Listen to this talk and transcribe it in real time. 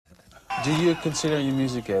Do you consider your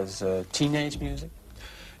music as teenage music?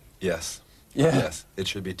 Yes. Yeah. Yes, it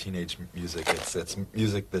should be teenage music. It's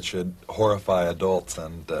music that should horrify adults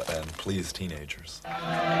and please teenagers. What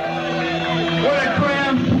a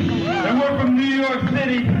cramp! And we're from New York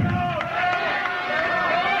City.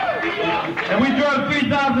 And we drove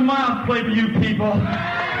 3,000 miles to play for you people.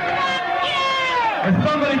 And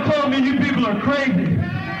somebody told me you people are crazy,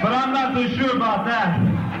 but I'm not so sure about that.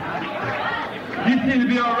 You seem to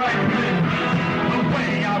be all right with me. The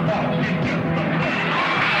way I walk, you just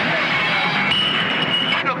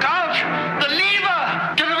look out! The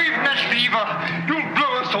lever! Get away from that lever! You'll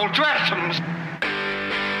blow us all to atoms!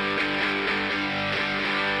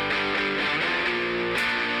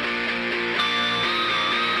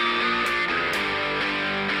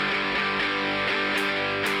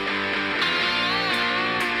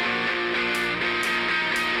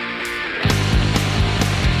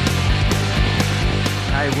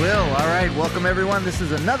 I will. All right. Welcome, everyone. This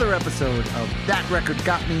is another episode of That Record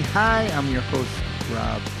Got Me High. I'm your host,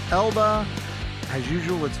 Rob Elba. As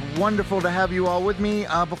usual, it's wonderful to have you all with me.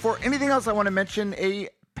 Before anything else, I want to mention a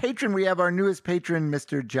patron. We have our newest patron,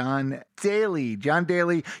 Mr. John Daly. John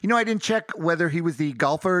Daly. You know, I didn't check whether he was the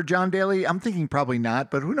golfer John Daly. I'm thinking probably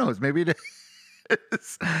not, but who knows? Maybe it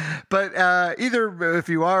is. But either if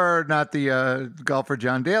you are not the golfer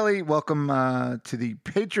John Daly, welcome to the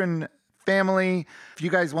patron family. If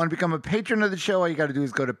you guys want to become a patron of the show, all you got to do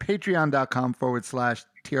is go to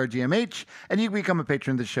patreon.com/TRGMH, and you can become a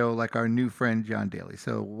patron of the show like our new friend, John Daly.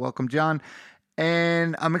 So welcome, John.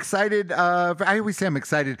 And I'm excited. I always say I'm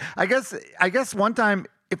excited. I guess one time,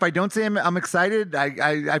 if I don't say I'm excited,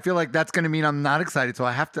 I feel like that's going to mean I'm not excited. So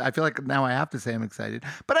I feel like now I have to say I'm excited.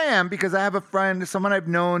 But I am, because I have a friend, someone I've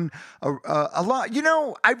known a lot. You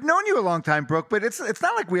know, I've known you a long time, Brooke, but it's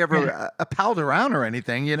not like we ever palled around or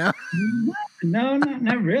anything, you know? No,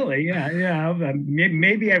 not really. Yeah.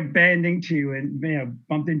 Maybe I've banned into you and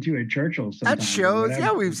bumped into you at Churchill sometime. At shows,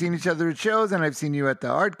 yeah, we've seen each other at shows, and I've seen you at the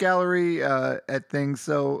art gallery at things.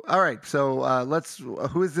 So, all right. So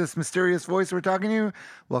who is this mysterious voice we're talking to?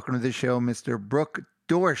 Welcome to the show, Mr. Brooke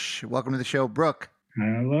Dorsch. Welcome to the show, Brooke.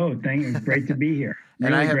 Hello. Thank you. Great to be here.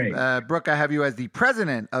 And really I have, great. Brooke, I have you as the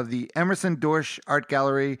president of the Emerson Dorsch Art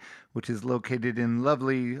Gallery, which is located in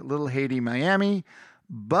lovely Little Haiti, Miami.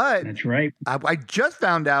 But that's right. I just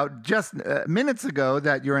found out just minutes ago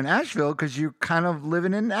that you're in Asheville because you're kind of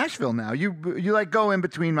living in Asheville now. You like go in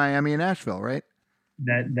between Miami and Asheville, right?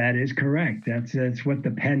 That is correct. That's what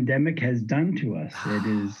the pandemic has done to us. It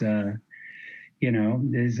is,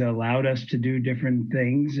 has allowed us to do different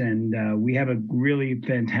things. And we have a really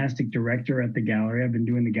fantastic director at the gallery. I've been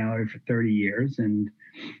doing the gallery for 30 years. And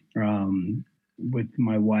with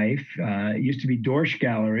my wife, it used to be Dorsch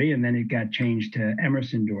Gallery, and then it got changed to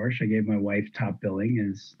Emerson Dorsch. I gave my wife top billing,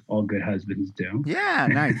 as all good husbands do. Yeah,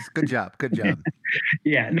 nice. Good job. Good job.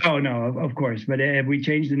 Yeah, no, of course. But we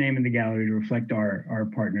changed the name of the gallery to reflect our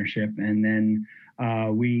partnership. And then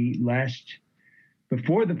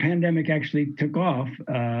before the pandemic actually took off,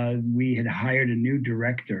 we had hired a new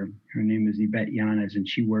director. Her name is Yvette Yanez, and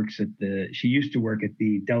she used to work at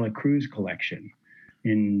the Dela Cruz collection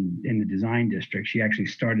in the design district. She actually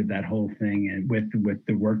started that whole thing and with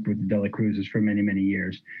the work with the Dela Cruzes for many, many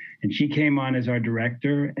years. And she came on as our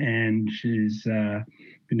director, and she's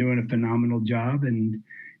been doing a phenomenal job. And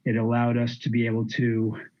it allowed us to be able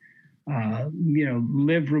to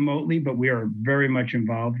live remotely, but we are very much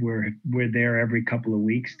involved. We're there every couple of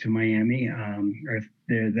weeks to Miami.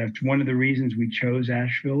 That's one of the reasons we chose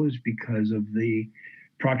Asheville, is because of the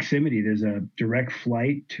proximity. There's a direct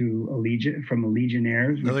flight to from Allegiant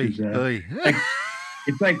Airs, which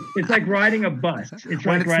it's like riding a bus. It's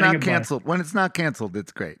when like it's not canceled. When it's not canceled,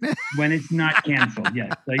 it's great. When it's not canceled,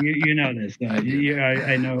 yes. So you know this. So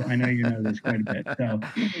I know you know this quite a bit. But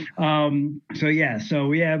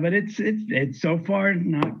it's so far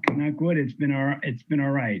not good. It's been all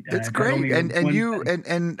right. It's great,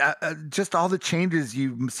 and just all the changes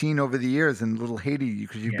you've seen over the years in Little Haiti,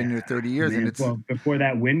 because you've been here 30 years, and it's before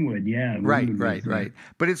that Wynwood, yeah. Right.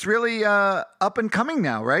 But it's really up and coming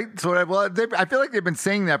now, right? So I feel like they've been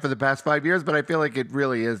saying that for the past 5 years, but I feel like it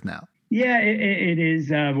really is now. Yeah, it is.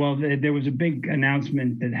 There was a big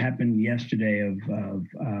announcement that happened yesterday of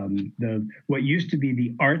what used to be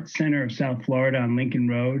the Art Center of South Florida on Lincoln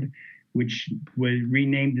Road, which was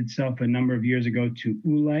renamed itself a number of years ago to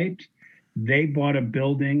Oolite. They bought a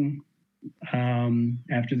building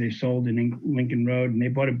after they sold in Lincoln Road, and they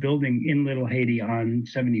bought a building in Little Haiti on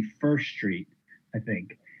 71st Street, I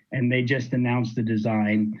think. And they just announced the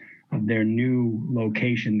design. their new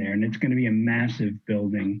location there, and it's going to be a massive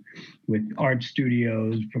building with art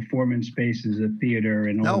studios, performance spaces, a theater,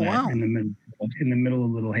 and all that in the middle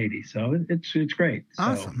of Little Haiti. So it's great.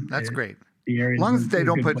 Awesome, that's great. As long as they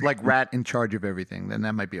don't put like Rat in charge of everything, then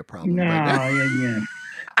that might be a problem. No, yeah.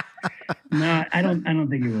 No, I don't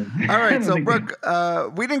think it would. All right, so Brooke,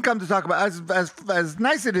 we didn't come to talk about as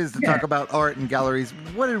nice it is to talk about art and galleries.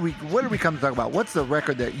 What did we come to talk about? What's the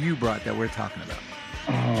record that you brought that we're talking about?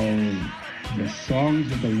 Oh, the Songs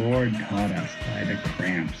that the Lord Taught Us by the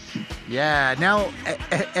Cramps. Yeah. Now,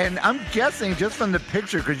 and I'm guessing just from the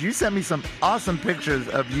picture, because you sent me some awesome pictures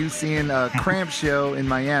of you seeing a Cramps show in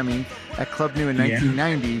Miami at Club New in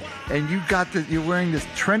 1990, and you're wearing this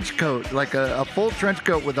trench coat, like a full trench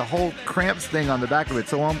coat with a whole Cramps thing on the back of it.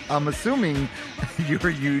 So I'm assuming you're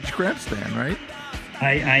a huge Cramps fan, right?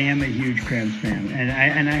 I am a huge Cramps fan,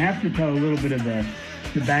 and I have to tell a little bit of the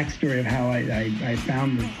backstory of how I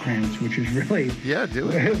found the Cramps, which is really do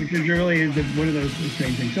it. Which is really one of those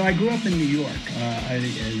strange things. So I grew up in New York, and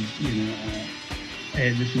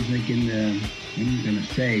this is like in the, I'm going to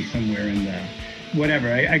say somewhere in the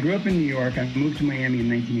whatever. I grew up in New York. I moved to Miami in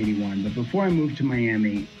 1981, but before I moved to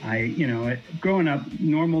Miami, growing up,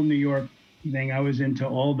 normal New York thing, I was into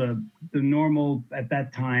all the normal at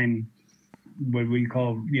that time, what we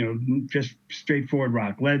call, just straightforward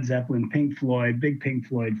rock. Led Zeppelin, Pink Floyd, big Pink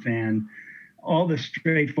Floyd fan. All the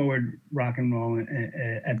straightforward rock and roll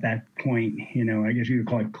at that point, I guess you would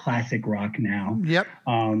call it classic rock now. Yep.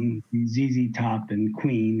 ZZ Top and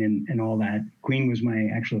Queen and all that. Queen was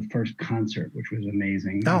my actual first concert, which was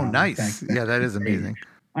amazing. Oh, nice. Yeah, that is amazing.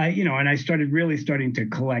 And I started to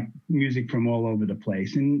collect music from all over the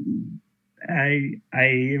place. And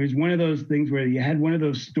it was one of those things where you had one of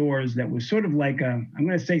those stores that was sort of like I'm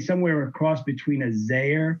going to say somewhere across between a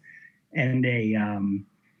Zayre and a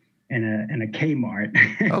Kmart.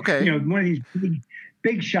 Okay. One of these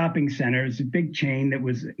big shopping centers, a big chain that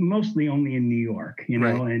was mostly only in New York,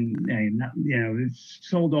 right. and it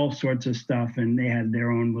sold all sorts of stuff, and they had their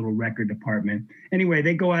own little record department. Anyway,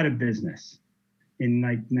 they go out of business in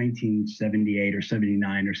like 1978 or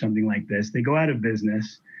 79 or something like this. They go out of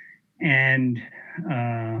business. And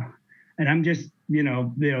I'm just,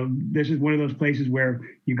 this is one of those places where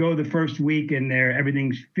you go the first week and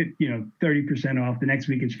everything's 30% off. The next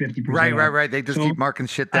week it's 50% off. Right. They just keep marking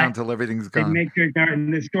shit down till everything's gone.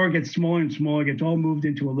 And the store gets smaller and smaller, gets all moved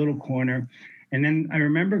into a little corner. And then I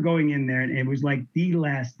remember going in there, and it was like the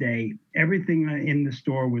last day. Everything in the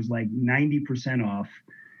store was like 90% off.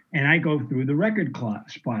 And I go through the record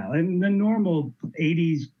pile and the normal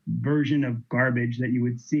 80s version of garbage that you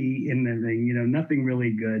would see in the thing, nothing really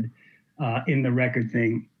good in the record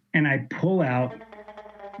thing. And I pull out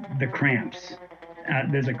the Cramps.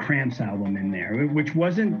 There's a Cramps album in there, which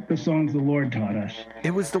wasn't the Songs the Lord Taught Us.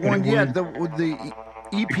 It was the one, the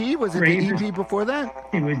EP? Was it the EP before that?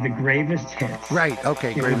 It was the Gravest Hits. Right,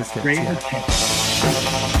 okay, Gravest Hits. Gravest Hits.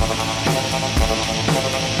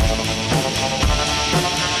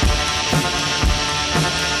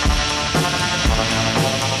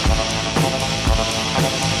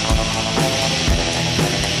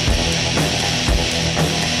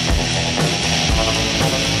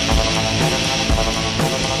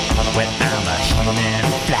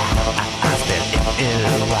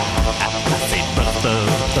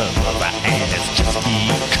 And it's just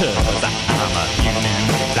because I'm a human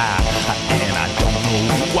fly, and I don't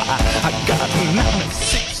know why. I got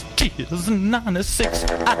 96 tears and 96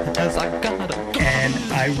 eyes. I gotta go. And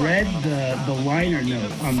I read the liner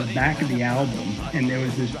note on the back of the album, and there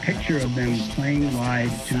was this picture of them playing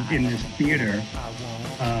live in this theater,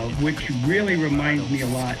 which really reminds me a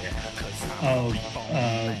lot of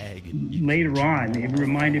later on. It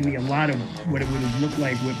reminded me a lot of what it would have looked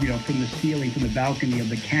like with, from the ceiling, from the balcony of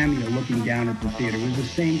the Cameo looking down at the theater. It was the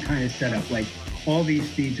same kind of setup, like all these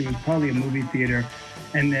seats. It was probably a movie theater.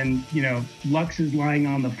 And then, Lux is lying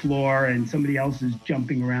on the floor and somebody else is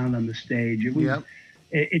jumping around on the stage. It was,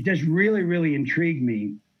 it just really, really intrigued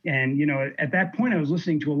me. And, at that point I was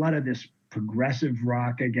listening to a lot of this progressive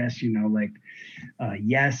rock, I guess, like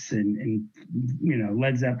Yes and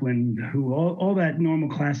Led Zeppelin, Who, all that normal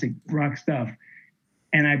classic rock stuff.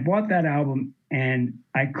 And I bought that album and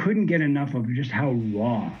I couldn't get enough of just how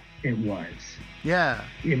raw it was. Yeah.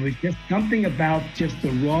 It was just something about just the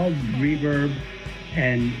raw reverb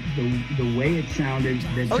and the way it sounded.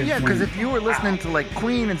 Because if you were listening to like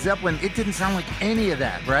Queen and Zeppelin, it didn't sound like any of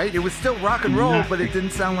that, right? It was still rock and roll, but it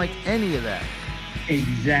didn't sound like any of that.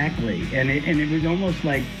 Exactly, and it was almost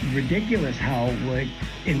like ridiculous how like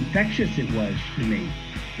infectious it was to me.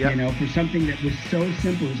 Yep. For something that was so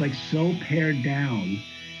simple, it was like so pared down.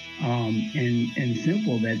 and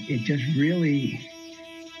simple that it just really,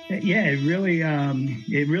 yeah, it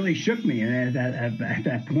really shook me at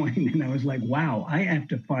that point. And I was like, wow, I have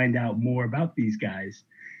to find out more about these guys.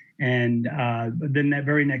 And then that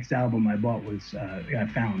very next album I found was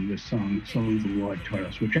Songs of the Lord Taught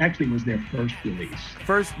Us, which actually was their first release.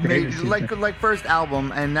 First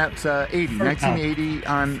album, and that's 1980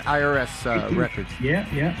 on IRS Records. Yeah.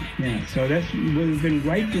 So that would have been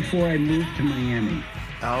right before I moved to Miami.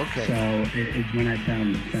 Oh, okay. So it's when I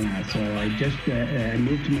found out. So I just I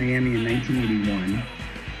moved to Miami in 1981,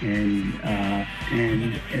 and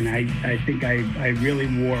I think I really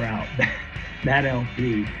wore out that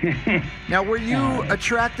LP. Now, were you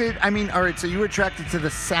attracted? I mean, all right. So you were attracted to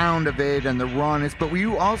the sound of it and the rawness, but were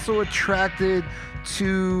you also attracted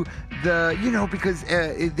to the, because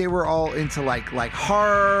they were all into like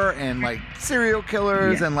horror and like serial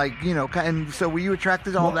killers and like, and so were you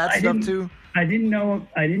attracted to all that stuff too? I didn't know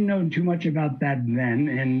too much about that then,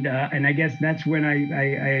 and I guess that's when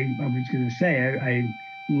I was going to say I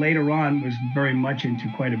later on was very much into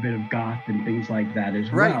quite a bit of goth and things like that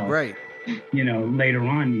as well. Right. Later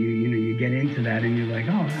on you get into that and you're like,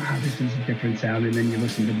 oh wow, this is a different sound, and then you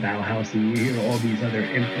listen to Bauhaus and you hear all these other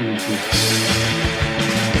influences.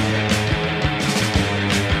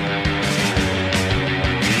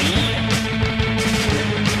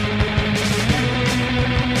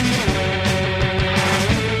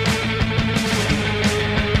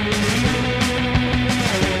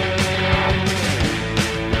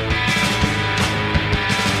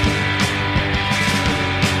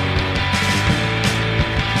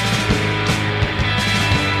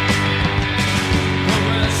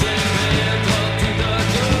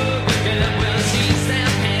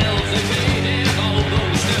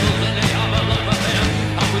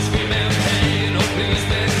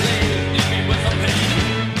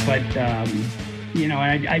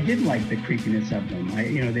 I did like the creepiness of them.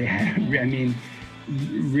 They had. You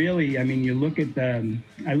look at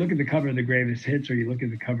the cover of the Greatest Hits, or you look at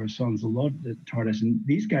the cover of Songs of the Lord that Taught Us, and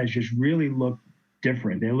these guys just really look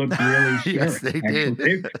different. They look really scary. Yes, they did.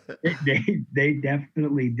 They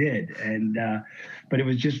definitely did. And but it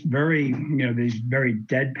was just very, these very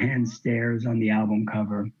deadpan stares on the album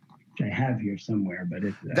cover, which I have here somewhere, but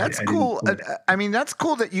that's cool. I mean, that's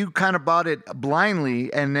cool that you kind of bought it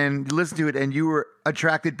blindly and then listened to it and you were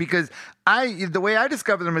attracted, because the way I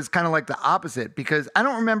discovered them is kind of like the opposite, because I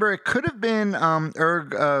don't remember. It could have been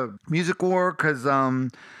Music War, because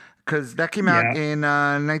that came out in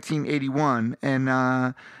 1981, and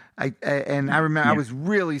I remember I was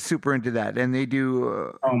really super into that, and they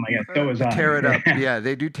do. Oh my God, so was I. Tear It Up, yeah,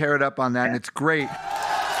 they do Tear It Up on that, and it's great.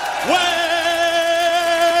 Well,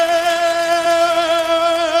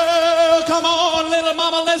 come on, little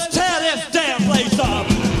mama, let's tear this damn place up.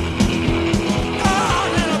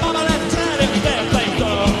 Oh, little mama, let's tear this damn place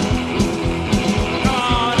up.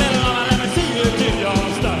 Oh, little mama, let me see you do your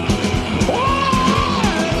stuff.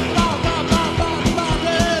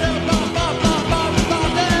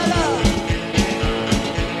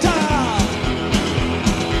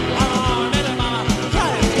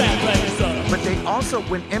 But they also,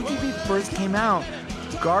 when MTV first came out,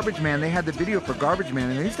 Garbage Man, they had the video for Garbage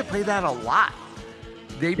Man, and they used to play that a lot.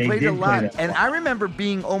 They played it a lot. And I remember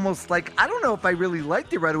being almost like, I don't know if I really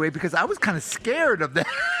liked it right away, because I was kind of scared of that.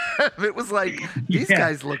 It was like, these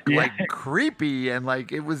guys look like creepy, and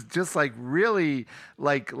like, it was just like really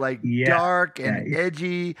like dark and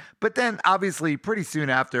edgy. But then obviously pretty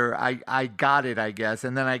soon after I got it, I guess.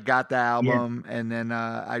 And then I got the album, and then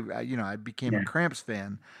I became a Cramps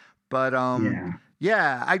fan. But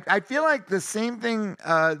I feel like the same thing,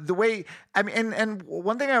 the way, I mean, and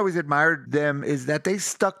one thing I always admired them is that they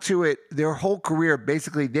stuck to it their whole career.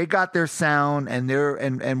 Basically, they got their sound and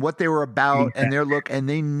and what they were about and their look, and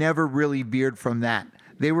they never really veered from that.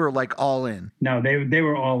 They were like all in. No, they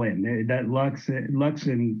were all in. That Lux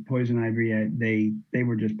and Poison Ivory, they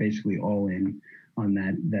were just basically all in on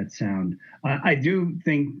that sound. I do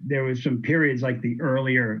think there was some periods, like the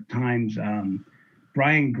earlier times,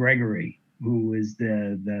 Brian Gregory, who was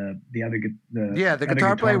the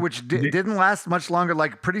guitar player, which didn't last much longer.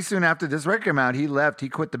 Like pretty soon after this record came out, he left. He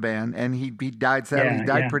quit the band, and he died sadly. He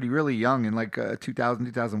died pretty really young, in like 2000,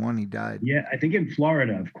 2001. He died. Yeah, I think in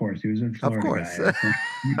Florida, of course. He was in Florida. Of course.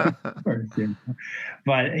 Of course, yeah.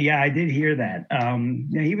 But yeah, I did hear that.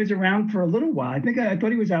 He was around for a little while. I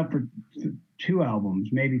thought he was out for 2 albums,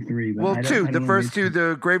 maybe 3. But well, 2. The first 2,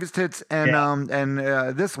 the Greatest Hits, and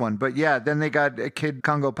this one. But yeah, then they got Kid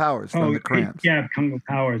Congo Powers from the Cramps. Yeah, Congo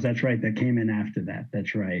Powers. That's right. That came in after that.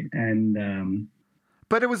 That's right. And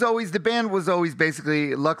but it was always, the band was always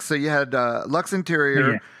basically Lux. So you had Lux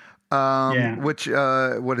Interior, which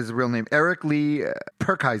what is the real name? Eric Lee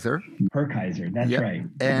Perkaiser. Perkaiser, that's right.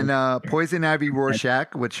 And Poison Ivy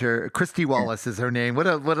Rorschach, which Christy Wallace is her name. What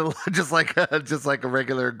a just like a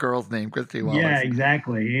regular girl's name, Christy Wallace. Yeah,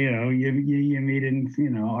 exactly. You meet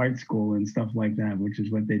in art school and stuff like that, which is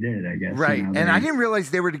what they did, I guess. Right. And I didn't realize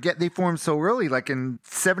they formed so early, like in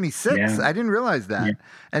 '76. Yeah. I didn't realize that. Yeah.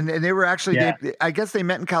 And they were actually, I guess they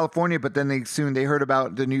met in California, but then they heard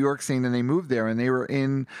about the New York scene and they moved there, and they were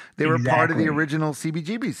part of the original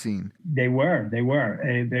CBGB scene. They were,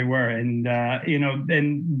 and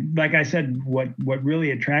and like I said, what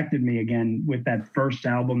really attracted me again with that first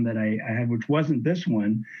album that I had, which wasn't this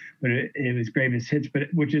one, but it was Gravest Hits, but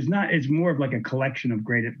which is not. It's more of like a collection of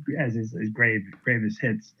Gravest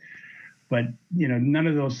Hits. But none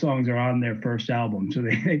of those songs are on their first album, so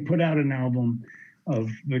they put out an album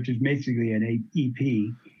which is basically an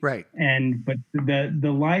EP. Right. But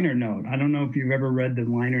the liner note, I don't know if you've ever read the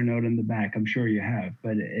liner note in the back. I'm sure you have,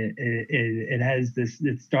 but it has this.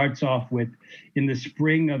 It starts off with, in the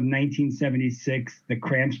spring of 1976, the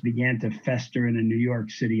cramps began to fester in a New York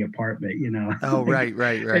City apartment. Oh, right.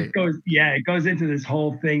 It goes into this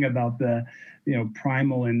whole thing about the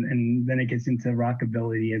primal, and then it gets into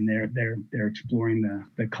rockabilly, and they're exploring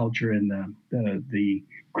the culture and the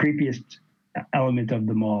creepiest element of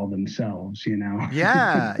them all themselves,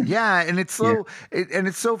 Yeah, and it's so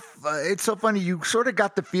it's so funny. You sort of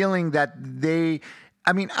got the feeling that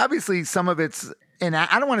obviously some of it's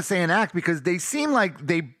I don't want to say an act, because they seem like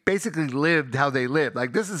they basically lived how they lived.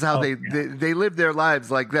 Like this is how they lived their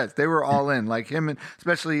lives like this. They were all in, like him, and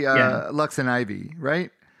especially Lux and Ivy,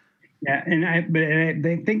 right? Yeah, but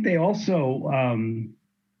they think they also.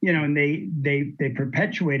 And they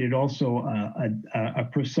perpetuated also a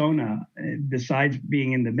persona besides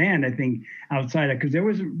being in the band. I think outside of, because there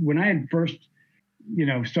was, when I had first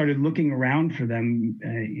started looking around for them,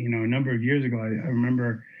 a number of years ago, I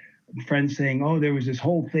remember friends saying, "Oh, there was this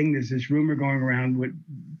whole thing. There's this rumor going around with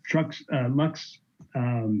Lux."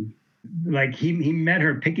 Like he met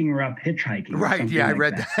her picking her up hitchhiking. Right. Yeah, I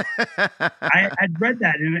read that. I'd read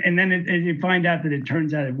that, and then you find out that it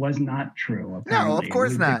turns out it was not true. Apparently. No, of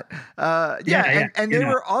course not. And they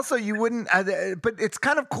were also, you wouldn't. But it's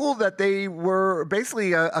kind of cool that they were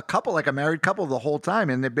basically a couple, like a married couple, the whole time,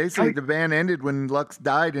 and the band ended when Lux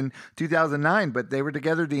died in 2009, but they were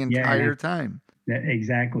together the entire time.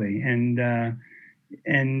 Exactly, and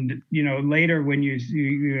later when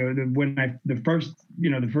the first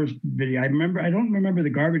video, I don't remember the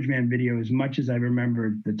Garbage Man video as much as I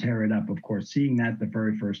remembered the Tear It Up, of course, seeing that the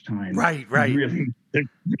very first time. Right. Really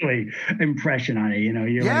impression on it.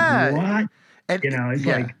 You're like, what? And, it's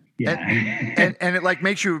like, and it like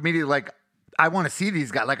makes you immediately like, I want to see these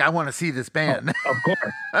guys. Like, I want to see this band. Of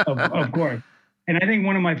course, of course. And I think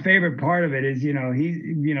one of my favorite part of it is, he's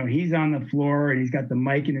on the floor and he's got the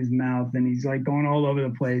mic in his mouth and he's like going all over the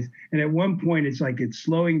place. And at one point it's like it's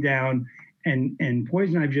slowing down and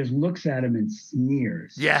Poison Ivy just looks at him and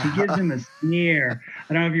sneers. Yeah. He gives him a sneer.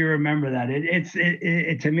 I don't know if you remember that.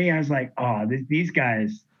 It to me, I was like, oh, these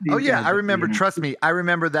guys. I remember. Trust me, I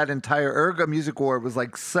remember that entire Erga Music Award was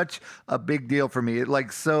like such a big deal for me.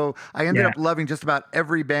 I ended up loving just about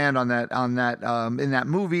every band on that in that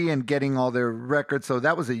movie and getting all their records. So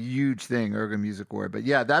that was a huge thing, Erga Music Award. But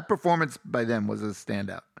yeah, that performance by them was a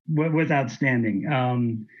standout. Was outstanding. A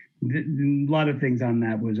lot of things on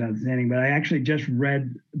that was outstanding. But I actually just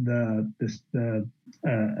read the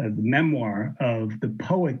memoir of the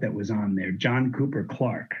poet that was on there, John Cooper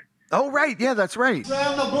Clarke. Oh, right. Yeah, that's right.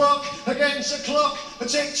 Round the block, against the clock, a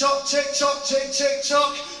tick-tock, tick-tock,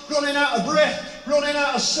 tick-tick-tock, running out of breath, running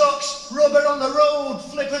out of socks, rubber on the road,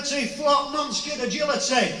 flippity-flop, non-skid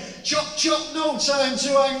agility, chop-chop, no time to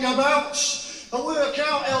hang about, a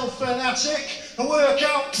workout, elf fanatic, a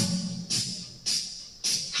workout,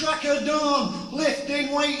 crack of dawn,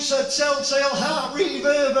 lifting weights, a telltale heart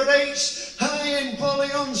reverberates, high in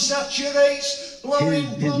polyunsaturates.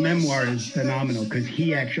 His memoir is phenomenal because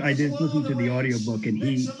I did listen to the audiobook and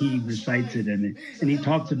he recites it and he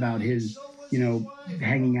talks about his,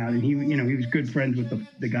 hanging out, and he was good friends with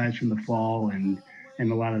the guys from the Fall and a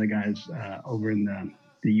lot of the guys over in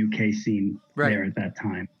the UK scene there at that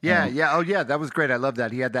time. Yeah. Oh, yeah. That was great. I love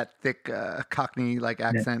that. He had that thick Cockney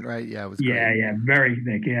accent, right? Yeah, it was great. Yeah, very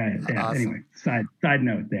thick. Yeah. Awesome. Anyway, side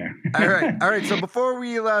note there. All right. So before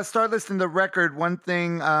we start listening to the record, one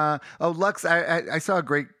thing. Lux. I saw a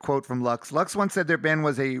great quote from Lux. Lux once said their band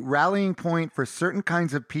was a rallying point for certain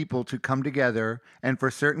kinds of people to come together and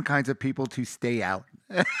for certain kinds of people to stay out.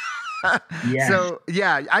 So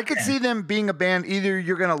I could see them being a band. Either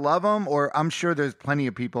you're gonna love them, or I'm sure there's plenty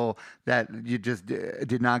of people that you just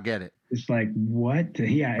did not get it. It's like, what?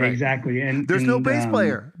 Yeah, Right. exactly. And There's no bass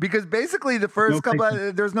player because basically the first No couple,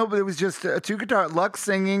 bass it was just two guitar, Lux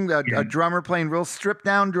singing, a drummer playing real stripped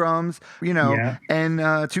down drums, Yeah.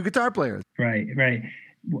 and two guitar players. Right.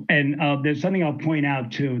 And there's something I'll point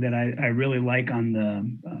out too that I really like on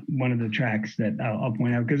the one of the tracks that I'll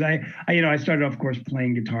point out, because I started off, of course,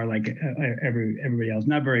 playing guitar like everybody else,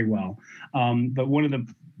 not very well, but one of the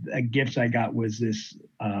gifts I got was this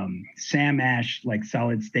Sam Ash like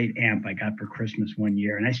solid state amp I got for Christmas one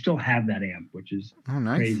year, and I still have that amp, which is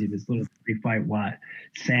crazy. This little 35 watt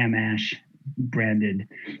Sam Ash branded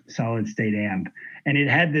solid state amp, and it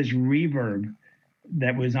had this reverb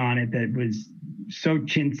that was on it that was so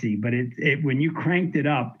chintzy, but it when you cranked it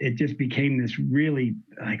up, it just became this really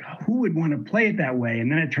like, who would want to play it that way?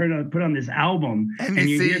 And then it put on this album, and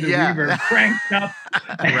you hear the reverb cranked up,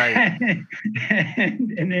 Right?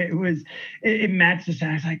 and it matched the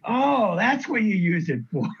sound. It's like, oh, that's what you use it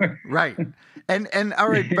for, Right. And all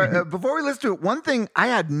right, but before we listen to it, one thing I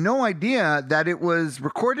had no idea that it was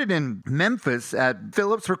recorded in Memphis at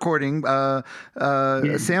Phillips Recording,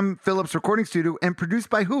 Sam Phillips Recording Studio, and produced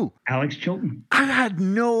by who? Alex Chilton. I had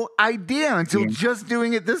no idea until just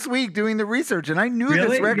doing it this week, doing the research, and I knew Really?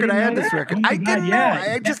 this You record. didn't I had know this that? record. Oh my I God, didn't know.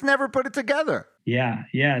 yeah. I just never put it together. Yeah,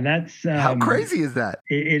 that's How crazy is that?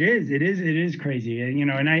 It is crazy,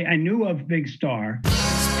 and I knew of Big Star.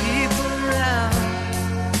 People around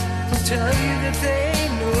will tell you that they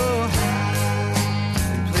know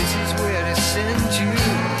the places where to send you,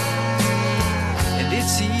 and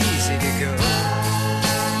it's easy to go.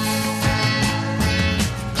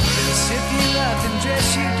 They'll sip you up and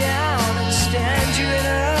dress you down and stand you in a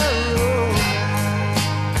row,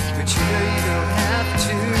 but you know you don't have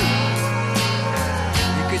to.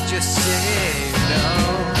 You could just say no.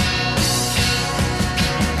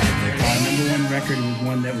 Number one record was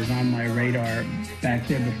one that was on my radar back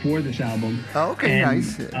there before this album. Oh, okay, And,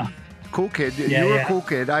 nice. Cool kid. yeah, You were yeah. a cool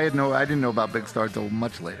kid. I didn't know about Big Star till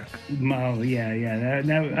much later. Oh yeah. At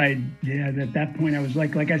that point, I was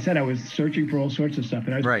like I said, I was searching for all sorts of stuff,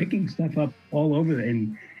 and I was picking stuff up all over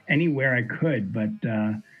and anywhere I could, but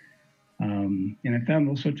and I found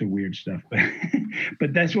all sorts of weird stuff.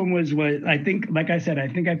 But this one was what I think. Like I said, I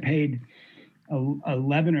think I paid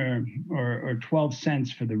 11 or 12 cents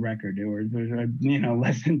for the record, or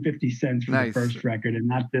less than 50 cents for the first record, and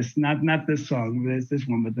not this song, this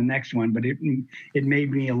one, but the next one. But it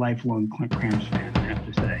made me a lifelong Cramps fan, I have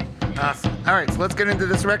to say. Awesome. All right, so let's get into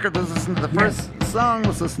this record. Let's listen to the first song.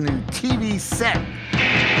 Let's listen to TV Set.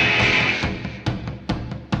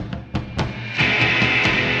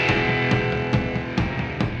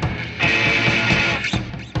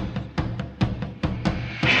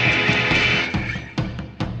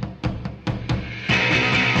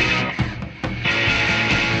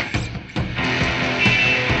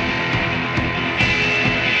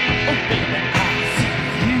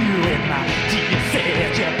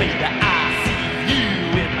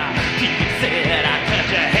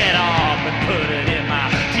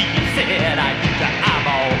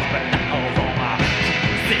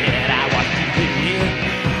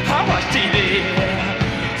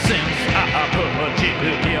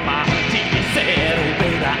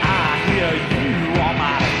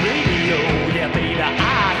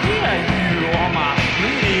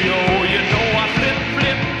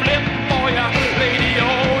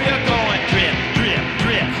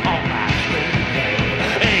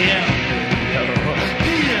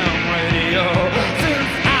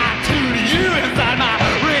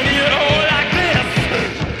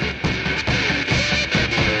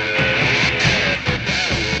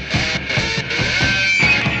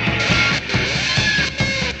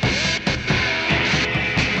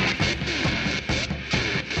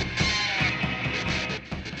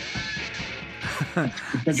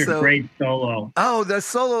 Such a great solo. Oh, the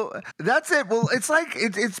solo. That's it. Well, it's like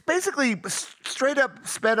it's basically straight up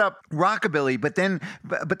sped up rockabilly, but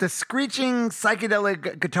the screeching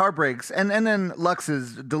psychedelic guitar breaks and then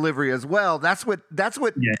Lux's delivery as well. That's what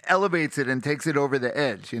elevates it and takes it over the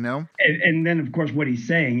edge, And then of course what he's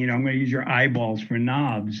saying, I'm going to use your eyeballs for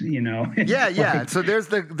knobs, Yeah. So there's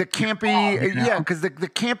the campy, because the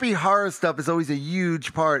campy horror stuff is always a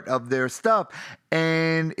huge part of their stuff.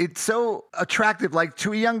 And it's so attractive, like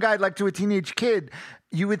to a young guy, like to a teenage kid.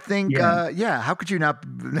 You would think, how could you not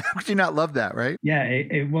love that, right?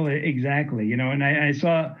 Yeah, well, exactly. And I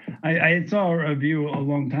saw a review a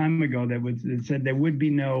long time ago that said there would be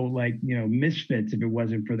no Misfits if it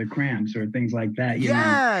wasn't for the Cramps or things like that.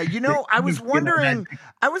 I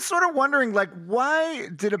was sort of wondering, like, why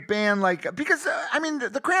did a band because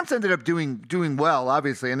the Cramps ended up doing well,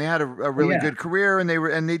 obviously, and they had a really good career,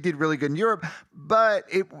 and they did really good in Europe, but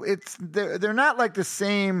they're not like the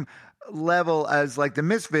same level as like the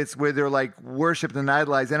Misfits, where they're like worshipped and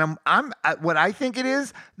idolized. And what I think it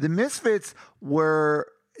is, the Misfits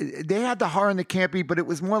they had the horror and the campy, but it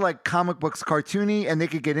was more like comic books, cartoony, and they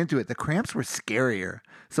could get into it. The Cramps were scarier,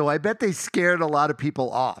 so I bet they scared a lot of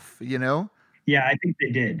people off. Yeah, I think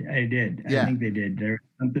they did. I think they did. There's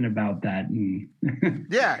something about that.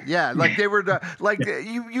 Yeah. Like they were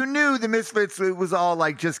you knew the Misfits. It was all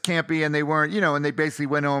like just campy, and they weren't, and they basically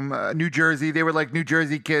went home, New Jersey. They were like New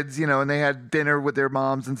Jersey kids, and they had dinner with their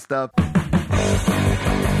moms and stuff.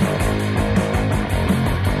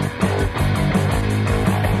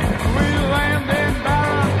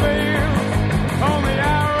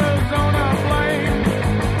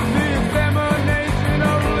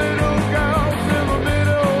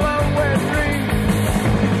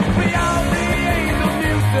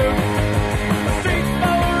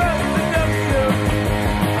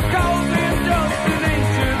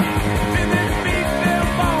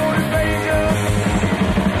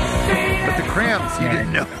 You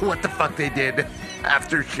didn't know what the fuck they did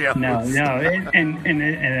after shows. No,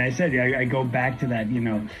 and I said I go back to that.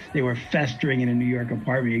 They were festering in a New York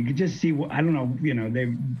apartment. You could just see. I don't know.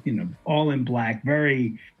 They all in black.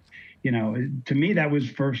 Very. To me that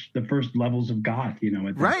was the first levels of goth. At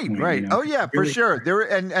that point, right. Oh yeah, for sure. There were,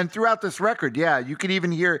 and throughout this record, you could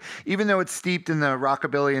even hear, even though it's steeped in the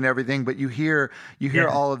rockabilly and everything, but you hear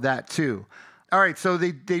all of that too. All right, so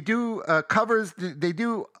they do covers. They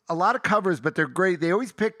do a lot of covers, but they're great. They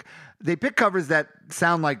always pick covers that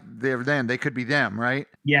sound like they're them. They could be them, right?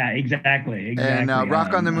 Yeah, exactly. And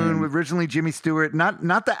 "Rock on the Moon" originally Jimmy Stewart, not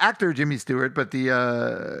the actor Jimmy Stewart, but the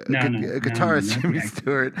guitarist Jimmy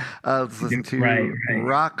Stewart. Let's listen to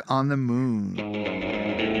 "Rock on the Moon." Well,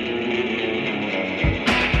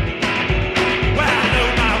 I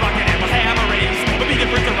know my rockin' and my hammer is, but be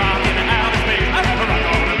different to rock in the outer space. Rock on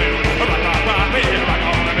the moon, rock, we're rock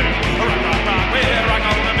on the moon, rock, we're rock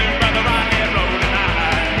on the moon, brother, rock and roll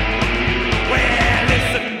tonight. Well,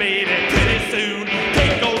 listen, baby, pretty soon,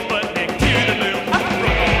 take those butt neck to the moon. Rock on the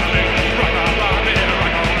moon, rock, we're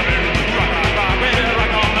rock on the moon, rock, we're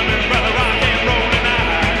rock on the moon, brother, rock and roll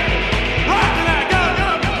tonight. Rock tonight, go, go,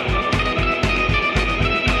 go.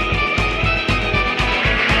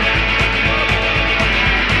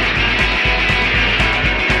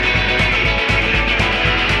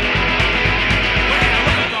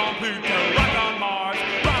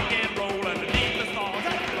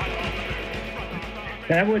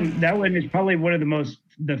 That one is probably one of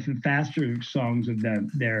the faster songs of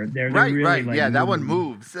them. They're right, really right. like that one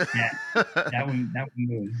moves. that one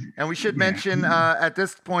moves. And we should mention at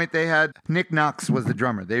this point they had Nick Knox was the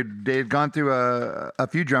drummer. They had gone through a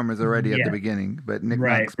few drummers already at the beginning, but Nick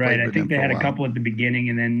Knox played with I think them they had for a couple at the beginning,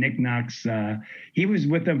 and then Nick Knox he was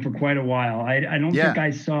with them for quite a while. I don't think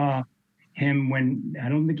I saw him I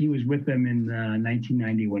don't think he was with them in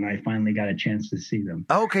 1990 when I finally got a chance to see them.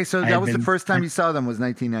 Okay, so that was the first time you saw them was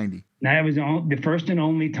 1990. That was the first and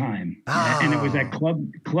only time. And it was at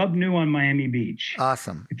Club New on Miami Beach.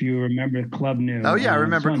 Awesome. If you remember Club New. Oh yeah, I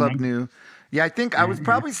remember Club New. Yeah, I think I was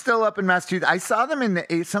probably still up in Massachusetts. I saw them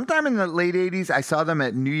sometime in the late 80s. I saw them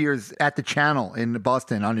at New Year's at the Channel in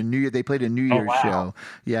Boston on a New Year. They played a New Year's show.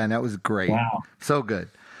 Yeah, and that was great. Wow. So good.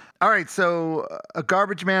 All right, so a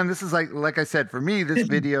Garbage Man. This is like I said, for me, this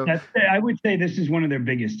video. I would say this is one of their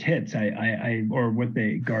biggest hits.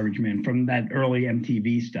 Garbage Man from that early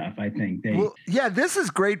MTV stuff. I think this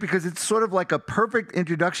is great because it's sort of like a perfect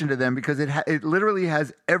introduction to them because it literally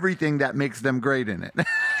has everything that makes them great in it.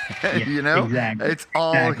 Exactly. It's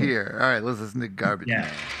all here. All right, let's listen to Garbage Man.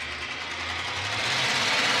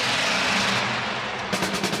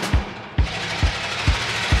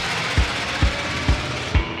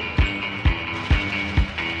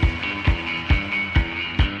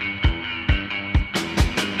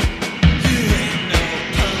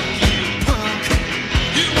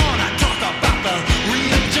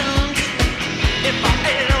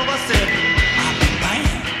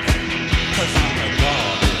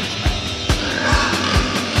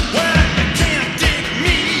 Well, you can't dig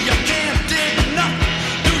me.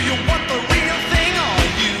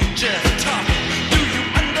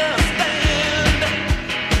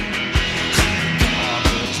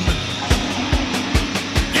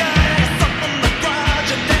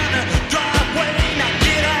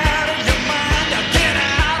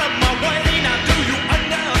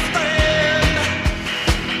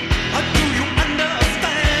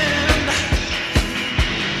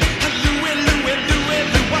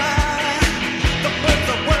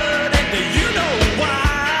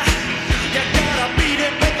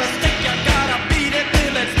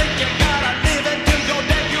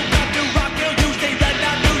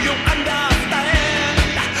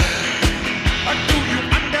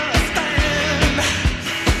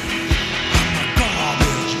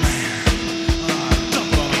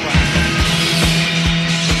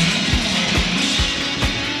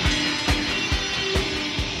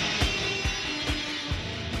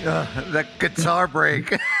 That guitar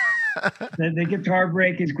break. The guitar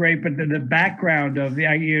break is great, but the background of the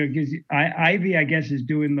because Ivy, I guess, is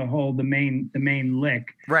doing the main lick,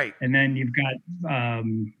 Right. and then you've got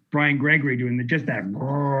Brian Gregory doing that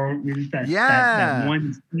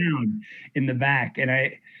one sound in the back, and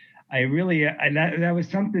I really that was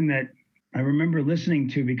something that I remember listening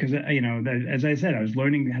to because as I said, I was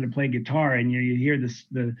learning how to play guitar, and you hear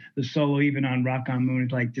the solo even on Rock on Moon.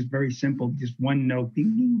 It's like just very simple, just one note,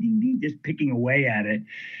 ding ding ding ding, just picking away at it,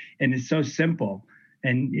 and it's so simple,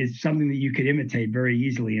 and it's something that you could imitate very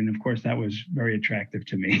easily. And of course, that was very attractive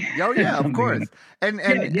to me. Oh yeah, of course. And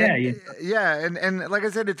Yeah. And like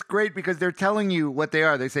I said, it's great because they're telling you what they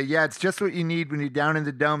are. They say, yeah, it's just what you need when you're down in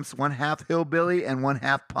the dumps, one half hillbilly and one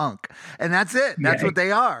half punk. And that's it. That's what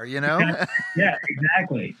they are, Yeah,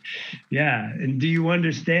 exactly. Yeah. And do you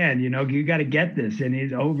understand? You got to get this, and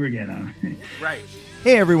it's over again. Right.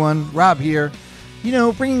 Hey everyone, Rob here.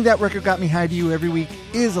 Bringing That Record Got Me High to you every week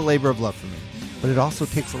is a labor of love for me, but it also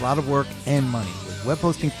takes a lot of work and money with web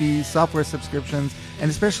hosting fees, software subscriptions,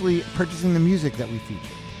 and especially purchasing the music that we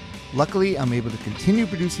feature. Luckily, I'm able to continue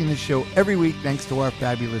producing this show every week thanks to our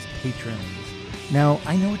fabulous patrons. Now,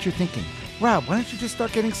 I know what you're thinking. Rob, why don't you just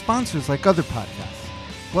start getting sponsors like other podcasts?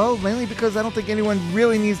 Well, mainly because I don't think anyone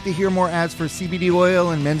really needs to hear more ads for CBD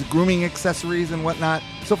oil and men's grooming accessories and whatnot.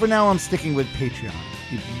 So for now, I'm sticking with Patreon.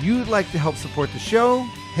 If you'd like to help support the show,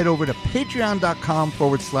 head over to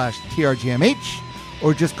patreon.com/TRGMH,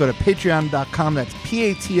 or just go to patreon.com, that's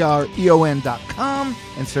patreon.com,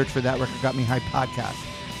 and search for That Record Got Me High podcast.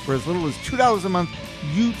 For as little as $2 a month,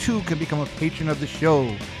 you too can become a patron of the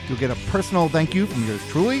show. You'll get a personal thank you from yours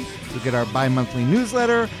truly. You'll get our bi-monthly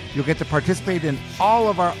newsletter. You'll get to participate in all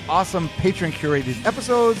of our awesome patron-curated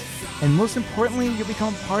episodes. And most importantly, you'll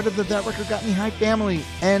become part of the That Record Got Me High family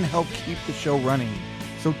and help keep the show running.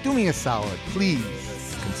 So do me a solid, please.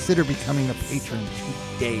 Consider becoming a patron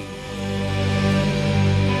today.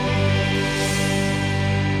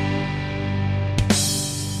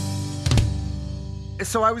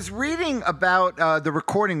 So I was reading about the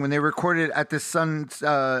recording when they recorded at the Sam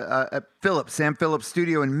Phillips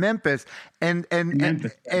studio in Memphis, and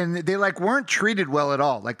they weren't treated well at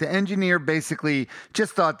all. Like the engineer basically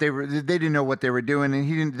just thought they didn't know what they were doing,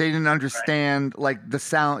 and they didn't understand like the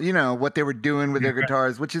sound, what they were doing with their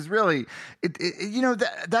guitars, which is really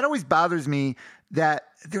that always bothers me. That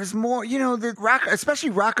there's more, the rock, especially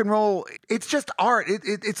rock and roll. It's just art.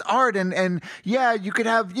 It's art, and yeah, you could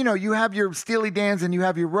have, you have your Steely Dan's and you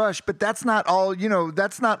have your Rush, but that's not all.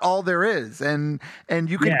 That's not all there is, and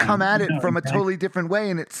you can come at it from a totally different way,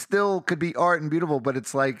 and it still could be art and beautiful. But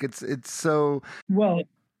it's like it's so well.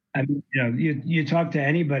 I mean, you talk to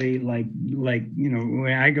anybody like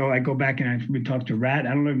when I go back and I would talk to Rat. I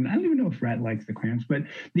don't even know if Rat likes the Cramps, but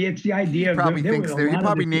it's the idea. He probably thinks he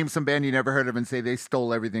probably named some band you never heard of and say they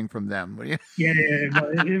stole everything from them. Yeah,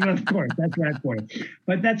 well, of course, that's Rat for it.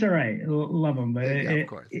 But that's all right. Love them, but of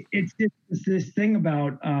course. It's this thing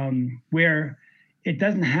about where it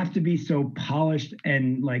doesn't have to be so polished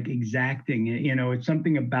and like exacting. It's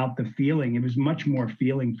something about the feeling. It was much more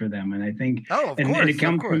feeling for them, and I think, and it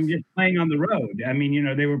comes from just playing on the road. I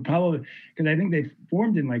mean, they were probably, because I think they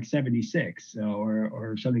formed in like '76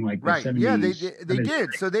 or something like that. Right? Yeah, they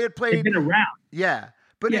did. So they had played. They've been around. Yeah.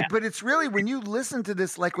 But it's really, when you listen to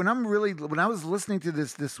this, like when I was listening to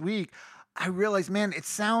this week, I realized, man, it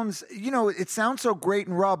sounds so great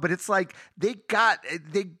and raw, but it's like they got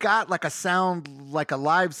like a sound, like a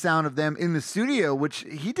live sound of them in the studio, which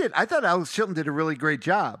he did. I thought Alex Chilton did a really great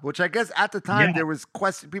job, which I guess at the time there was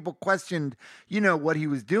people questioned, what he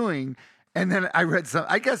was doing. And then I read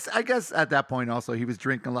I guess at that point also he was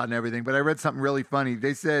drinking a lot and everything, but I read something really funny.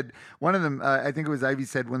 They said, one of them, I think it was Ivy,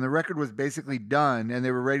 said when the record was basically done and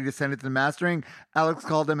they were ready to send it to the mastering, Alex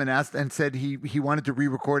called him and said he wanted to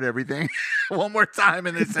re-record everything one more time.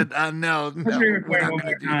 And they said, no, we're not going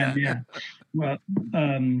to do that. Yeah. Well,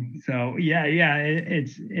 so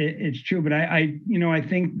it's true. But I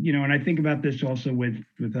think, and I think about this also with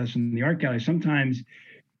us in the art gallery. Sometimes,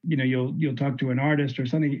 you'll talk to an artist or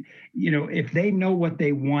something, if they know what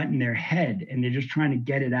they want in their head and they're just trying to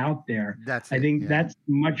get it out there, I think that's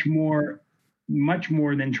much more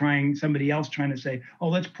than somebody else trying to say, oh,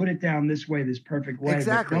 let's put it down this way, this perfect way.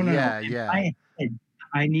 Exactly. No.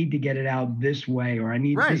 I need to get it out this way, or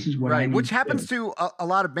this is what I need. Which happens to a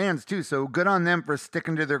lot of bands too. So good on them for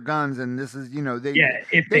sticking to their guns. And this is, they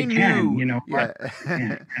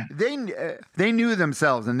knew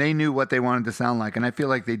themselves and they knew what they wanted to sound like. And I feel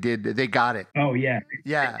like they did. They got it. Oh yeah.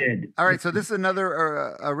 Yeah. They did. All right. So this is another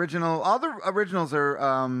original. All the originals are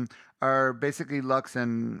are basically Lux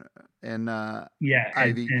and Yeah,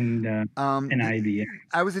 Ivy. and Ivy. Yeah.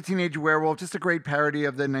 I Was a Teenage Werewolf, just a great parody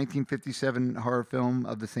of the 1957 horror film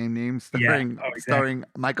of the same name, starring exactly. starring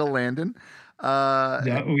Michael Landon. Yeah,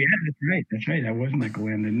 that's right. That's right. That was Michael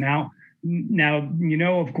Landon. Now, you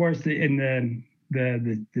know, of course, in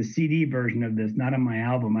the CD version of this, not on my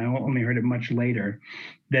album, I only heard it much later,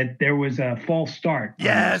 that there was a false start.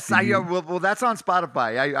 Yes, well, that's on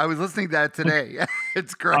Spotify. I was listening to that today.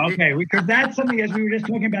 It's great. Okay, because that's something, as we were just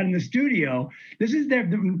talking about in the studio. This is their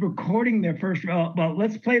recording their first. Well,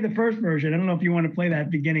 let's play the first version. I don't know if you want to play that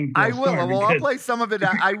beginning. I will. Well, I'll play some of it.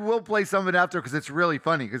 I will play some of it after because it's really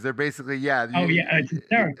funny because they're basically it's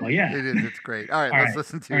hysterical. Yeah, it is. It's great. All right, let's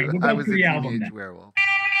listen to. We'll I Was a album Teenage then. Werewolf.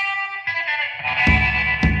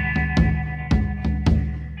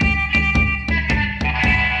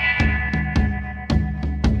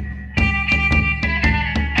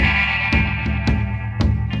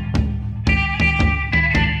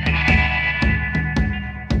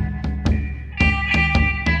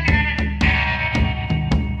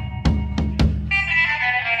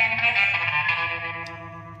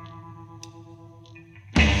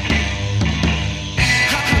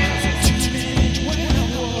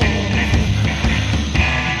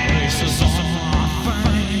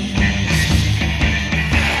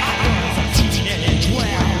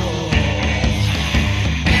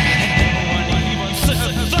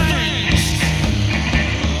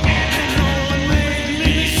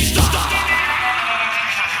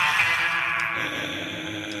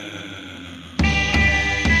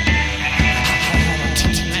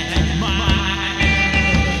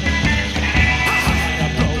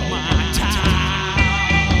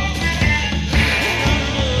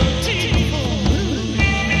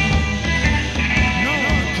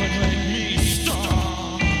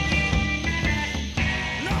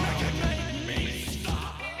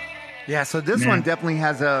 Yeah, so this one definitely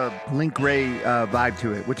has a Link Ray vibe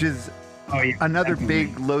to it, which is another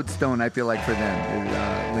big lodestone, I feel like, for them,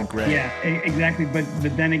 is Link Ray. Yeah, exactly. But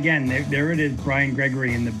then again, there it is, Brian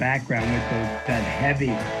Gregory in the background with that heavy,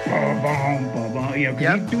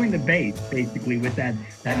 because he's doing the bass, basically, with that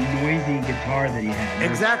noisy guitar that he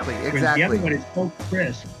has. Exactly. The other one is so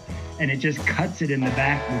crisp, and it just cuts it in the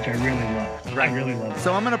back, which I really love. Right. I really love it.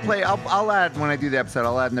 So I'm going to play, I'll add, when I do the episode,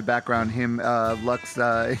 I'll add in the background him, Lux,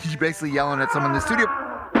 he's basically yelling at someone in the studio.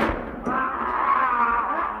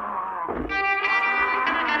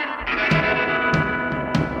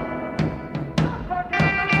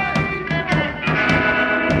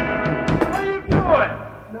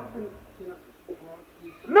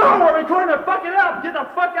 No, we're recording the fucking album. Get the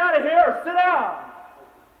fuck out of here or sit down.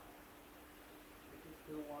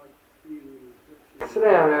 Sit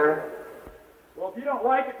down, Aaron. Well, if you don't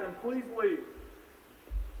like it, then please leave.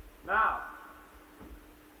 Now.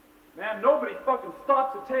 Man, nobody fucking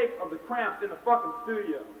stops a take of the Cramps in the fucking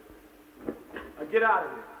studio. Now get out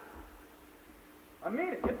of here. I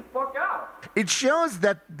mean it. Get the fuck out. It shows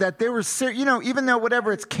that they were even though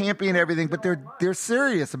whatever, it's campy and everything, but they're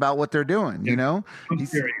serious about what they're doing, you know?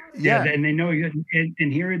 Serious. Yeah, and they know, and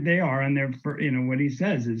here they are on their, what he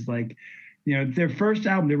says is like, their first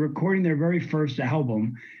album, they're recording their very first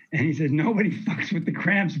album, and he says nobody fucks with the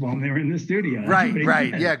Cramps while they were in the studio. Right.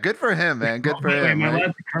 Yeah, good for him, man. Good for him. Am I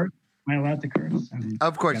allowed to curse? I mean,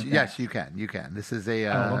 of course, yes, you can. You can. This is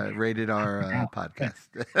a rated R podcast.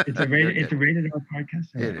 It's a rated R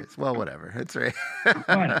podcast. It is. Well, whatever. It's right.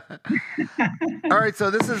 All right. So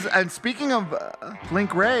this is, and speaking of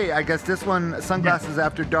Link Ray, I guess this one, Sunglasses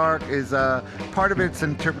After Dark, is part of its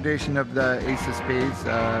interpretation of the Ace of Spades,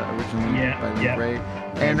 originally by Link Ray.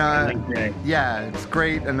 And it's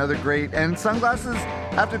great. Another great. And Sunglasses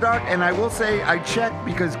After Dark. And I will say, I checked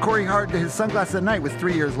because Corey Hart, his Sunglasses at Night was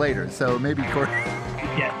 3 years later. So maybe Corey.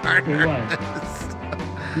 Yeah, it was.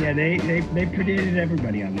 Yeah, they predated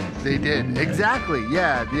everybody on this. They did. Exactly.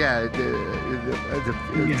 Yeah. The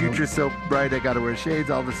future so bright, I got to wear shades,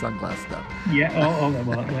 all the sunglass stuff. Yeah.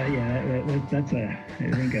 That's I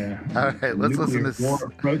think all right, let's listen to war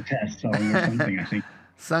protest song or something, I think.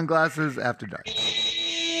 Sunglasses After Dark.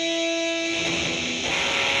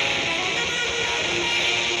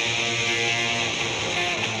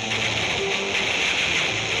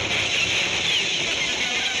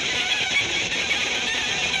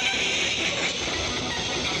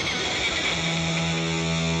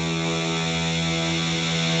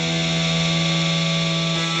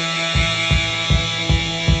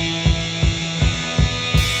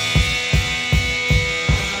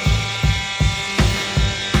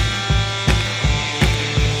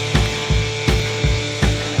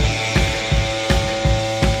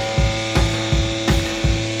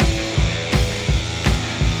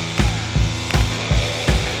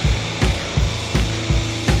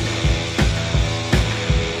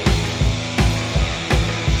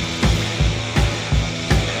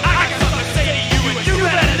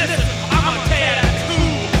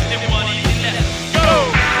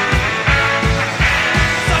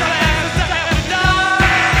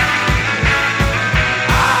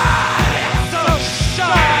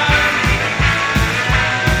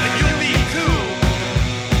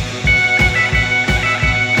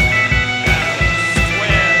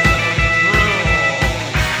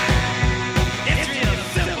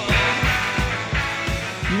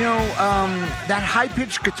 that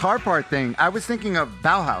high-pitched guitar part thing, I was thinking of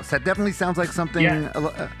Bauhaus. That definitely sounds like something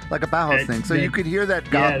like a Bauhaus thing. So you could hear that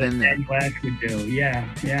gob in there. Yeah, Glass would do. Yeah.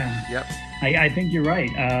 Yep. I think you're right.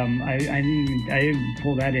 I didn't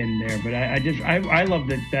pull that in there, but I love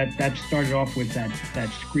that started off with that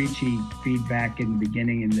screechy feedback in the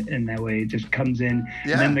beginning, and that way it just comes in,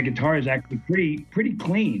 and then the guitar is actually pretty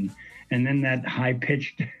clean, and then that high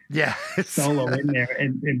pitched solo in there,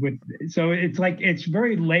 and so it's like it's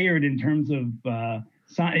very layered in terms of.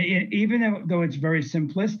 Even though it's very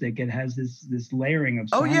simplistic, it has this layering of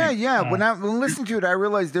sonic. Oh yeah. When listening to it, I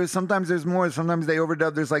realized sometimes there's more. Sometimes they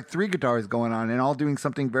overdub. There's like 3 guitars going on, and all doing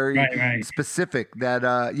something very specific. That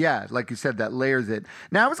like you said, that layers it.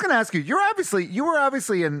 Now I was going to ask you. You were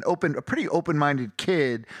obviously a pretty open-minded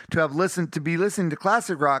kid to be listening to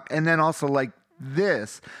classic rock, and then also like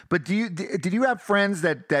this. But did you have friends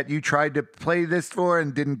that you tried to play this for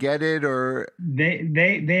and didn't get it, or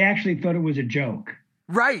they actually thought it was a joke?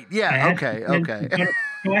 Right. Yeah. Okay.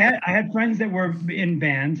 So I had friends that were in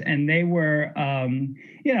bands, and they were, I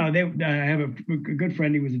have a good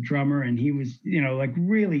friend. He was a drummer, and he was, like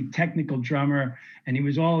really technical drummer, and he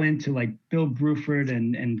was all into like Bill Bruford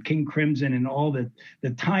and King Crimson and all the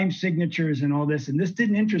time signatures and all this. And this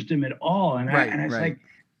didn't interest him at all. And I was like,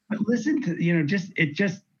 but listen to,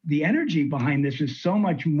 the energy behind this is so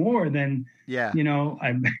much more than, and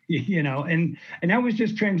I was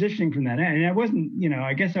just transitioning from that. And I wasn't,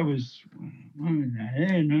 I guess I was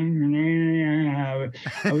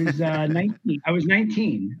 19. I was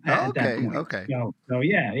 19 at that point. Okay. So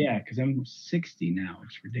yeah, because I'm 60 now.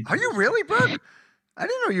 It's ridiculous. Are you really, Brooke? I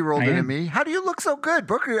didn't know you were older than me. How do you look so good?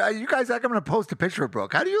 Brooke, you guys, I'm going to post a picture of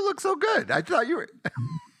Brooke. How do you look so good? I thought you were...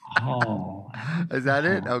 Is that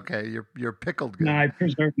it? Okay, you're pickled good. No, I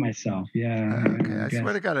preserved myself. Yeah. Okay, I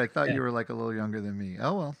swear to God, I thought you were like a little younger than me.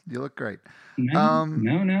 Oh well, you look great.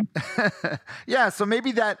 No. Yeah, so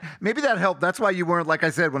maybe that helped. That's why you weren't, like I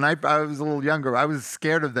said, when I was a little younger, I was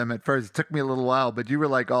scared of them at first. It took me a little while, but you were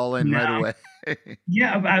like all in right away.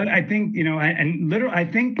 Yeah, I think I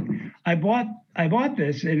think I bought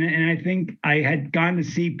this, and I think I had gone to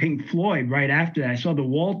see Pink Floyd right after that. I saw the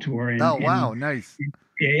Wall tour. Wow, nice.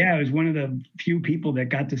 Yeah, I was one of the few people that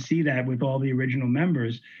got to see that with all the original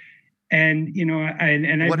members, and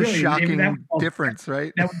what a shocking difference,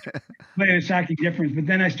 right? That was a shocking difference. But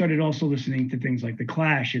then I started also listening to things like The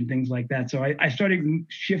Clash and things like that. So I started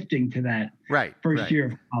shifting to that first year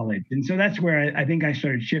of college, and so that's where I think I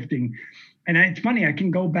started shifting. And it's funny, I can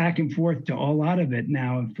go back and forth to a lot of it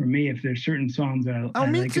now. For me, if there's certain songs that I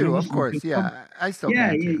me like too, of course. Yeah, I still.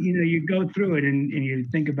 Yeah, you go through it and you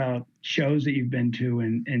think about shows that you've been to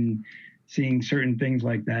and seeing certain things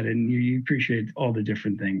like that, and you appreciate all the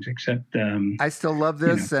different things. Except I still love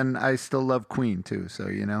this, and I still love Queen too. So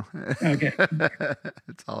okay,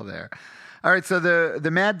 it's all there. All right, so the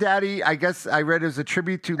Mad Daddy, I guess I read it was a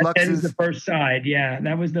tribute to Lux's. That is the first side, yeah.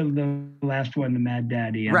 That was the last one, the Mad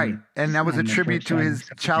Daddy. Right, and that was a tribute to his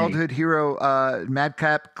childhood hero,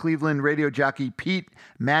 Madcap Cleveland radio jockey Pete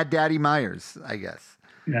Mad Daddy Myers, I guess.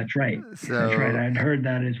 That's right. That's right. I'd heard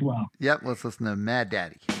that as well. Yep, let's listen to Mad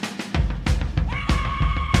Daddy.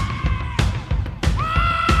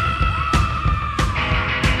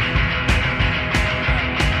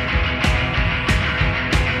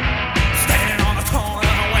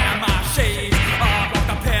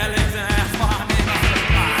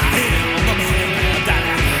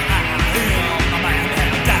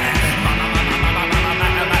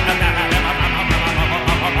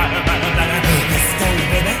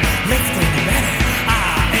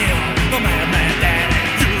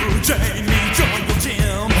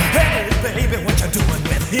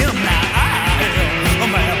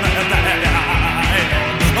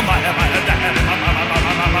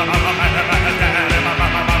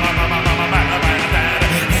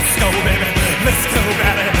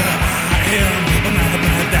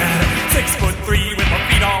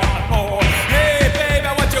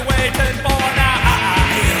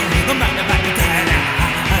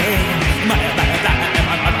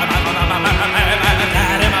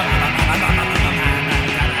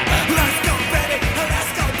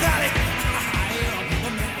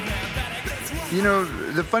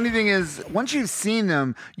 The funny thing is, once you've seen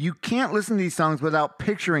them, you can't listen to these songs without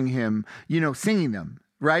picturing him, singing them,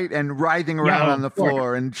 right? And writhing around on the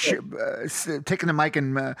floor and taking the mic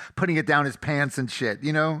and putting it down his pants and shit,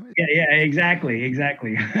 Yeah, exactly.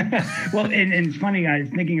 Well, and it's funny, I was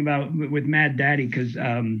thinking about with Mad Daddy, because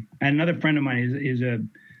another friend of mine is a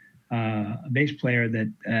bass player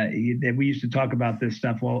that we used to talk about this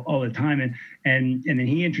stuff all the time, and then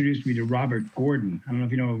he introduced me to Robert Gordon. I don't know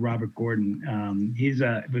if you know Robert Gordon. He was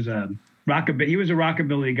a rockabilly. He was a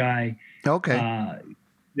rockabilly guy. Okay.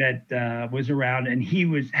 That was around, and he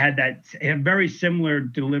had a very similar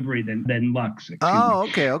delivery than Lux. Oh,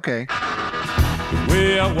 okay. The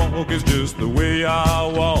way I walk is just the way I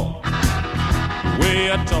walk. The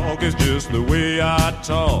way I talk is just the way I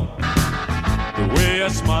talk. The way I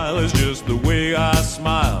smile is just the way I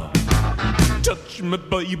smile. Touch me,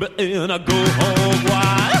 baby, and I go home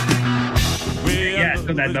wild. Yeah,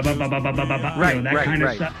 so that that kind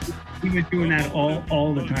of stuff. He was doing that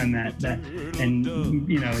all the time. That and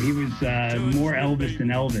he was more Elvis than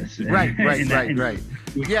Elvis. Right.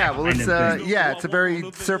 Yeah, well, it's it's a very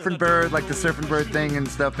Surfing Bird, like the Surfing Bird thing and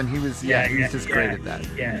stuff, and he was he's just great at that.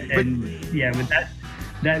 But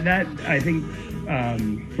that I think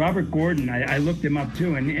Robert Gordon, I looked him up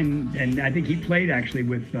too, and I think he played actually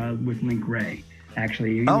with Link Wray.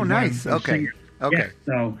 Actually. Oh, nice. Okay. Yeah,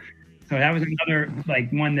 so that was another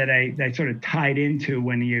one that I sort of tied into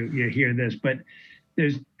when you hear this, but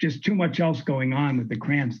there's just too much else going on with the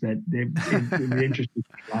Cramps that it interests me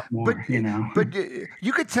a lot more, But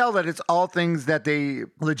you could tell that it's all things that they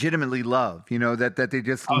legitimately love, that they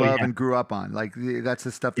just love and grew up on. Like that's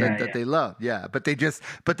the stuff that they love. Yeah. But they just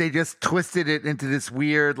twisted it into this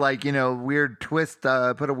weird, weird twist,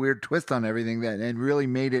 put a weird twist on everything and really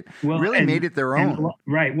made it their own.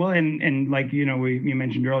 Right. Well, and you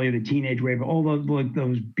mentioned earlier the teenage wave, all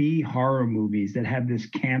those B horror movies that have this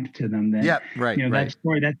camp to them. That, that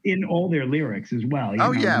story that's in all their lyrics as well.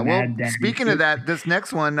 Well, speaking of that, this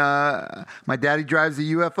next one, my daddy drives a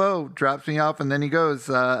UFO, drops me off, and then he goes.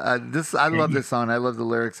 I love this song. I love the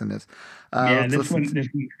lyrics in this. This one's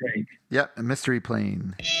great. Yep, a Mystery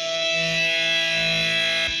Plane.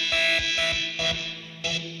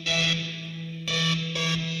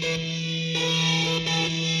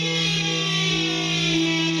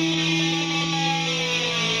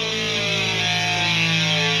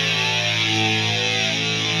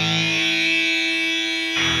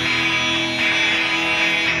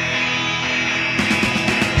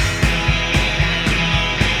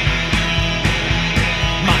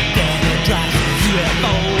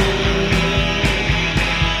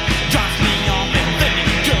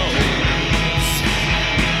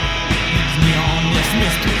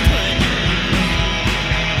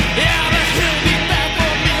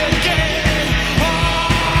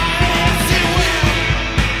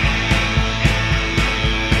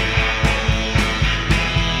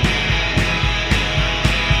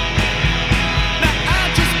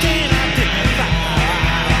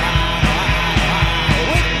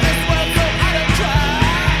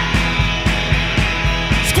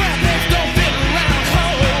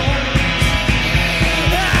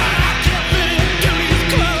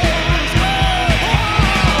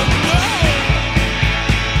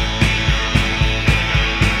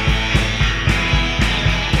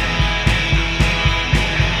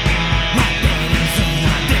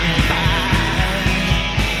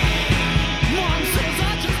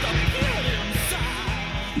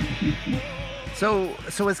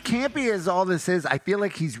 So as campy as all this is, I feel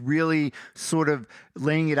like he's really sort of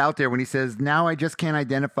laying it out there when he says, now I just can't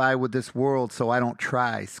identify with this world, so I don't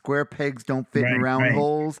try. Square pegs don't fit in round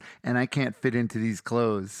holes, and I can't fit into these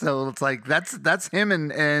clothes. So it's like that's him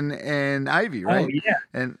and Ivy, right? Oh, yeah.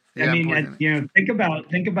 And I mean, think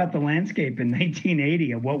about the landscape in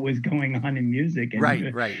 1980 of what was going on in music. And,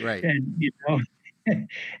 right. And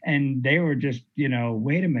and they were just,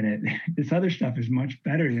 wait a minute, this other stuff is much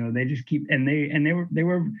better. They just keep they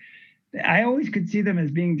were. I always could see them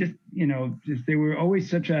as being just they were always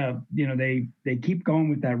such a they keep going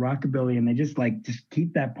with that rockabilly, and they just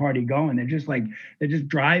keep that party going. They're just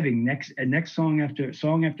driving next song after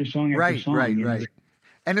song after song after song. Right.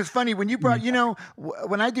 And it's funny when you brought,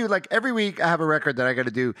 when I do every week I have a record that I got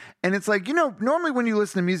to do. And it's normally when you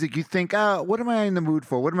listen to music, you think, what am I in the mood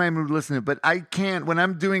for? What am I in the mood to listen to? But I can't, when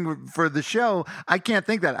I'm doing for the show, I can't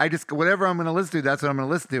think that. I just, whatever I'm going to listen to, that's what I'm going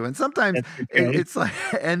to listen to. And sometimes it's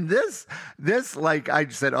and this, I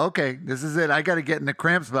just said, okay, this is it. I got to get in the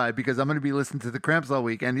Cramps vibe because I'm going to be listening to the Cramps all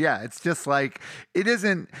week. And yeah, it's just it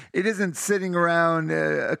isn't sitting around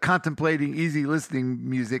contemplating easy listening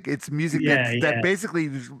music. It's music that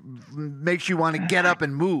basically makes you want to get up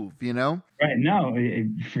and move, Right. No,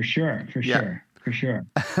 for sure.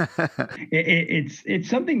 It's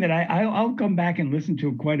something that I'll come back and listen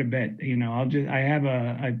to quite a bit. I'll throw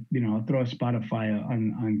a Spotify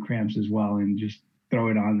on Cramps as well, and just throw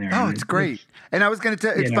it on there. Oh, And it's great. And I was going to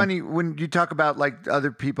tell. It's you know. funny when you talk about like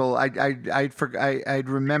other people. I'd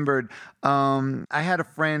remembered. I had a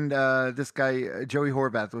friend, this guy Joey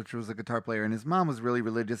Horvath, which was a guitar player, and his mom was really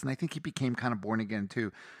religious, and I think he became kind of born again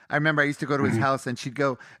too. I remember I used to go to his house, and she'd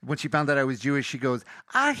go when she found out I was Jewish. She goes,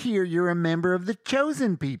 "I hear you're a member of the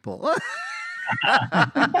chosen people."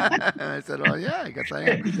 And I said, "Oh yeah, I guess I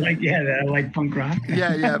am." It's like, I like punk rock.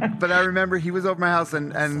 Yeah. But I remember he was over my house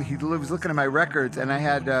and he was looking at my records, and I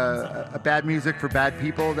had a Bad Music for Bad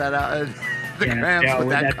People that the Cramps with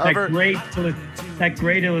that cover. That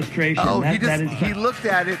great illustration. Oh, he looked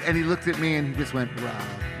at it and he looked at me and he just went, "Wow!"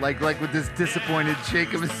 Like with this disappointed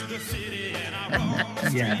shake of his.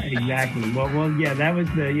 Yeah, exactly. Well, yeah, that was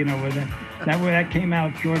the where that came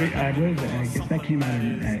out. What was it? I guess that came out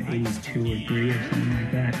in 82 or 3 or something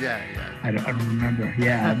like that. Yeah. I don't remember.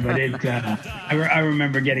 Yeah, but I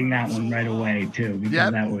remember getting that one right away too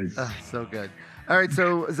because that was so good. All right,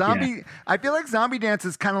 so Zombie. Yeah. I feel like Zombie Dance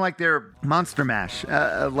is kind of like their Monster Mash,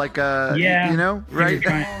 right? I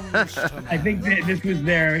think that this was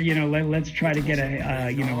their, let's try to get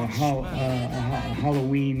a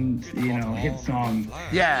Halloween, hit song.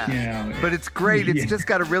 Yeah, but it's great. It's just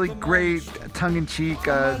got a really great tongue-in-cheek,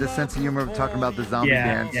 the sense of humor of talking about the zombie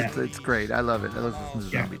dance. Yeah. It's great. I love it. Let's listen to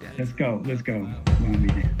Zombie Dance. Let's go, Zombie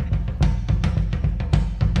Dance.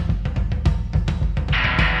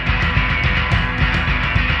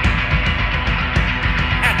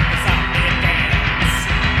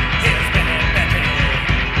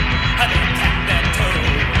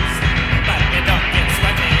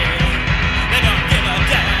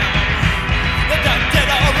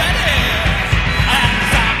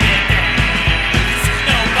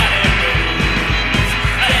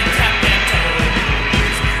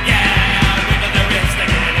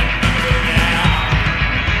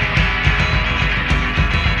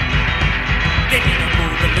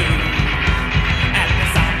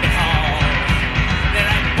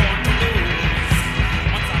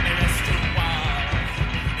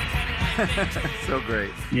 So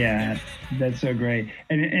great. Yeah, that's so great.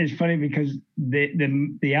 And it's funny because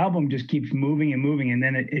the album just keeps moving and moving, and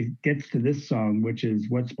then it gets to this song, which is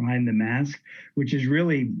What's Behind the Mask, which is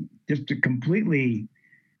really just a completely,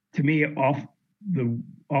 to me, off the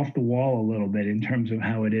wall a little bit in terms of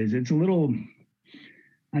how it is. It's a little,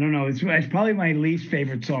 I don't know. It's probably my least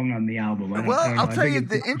favorite song on the album. I'll tell you,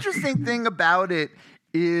 the interesting thing about it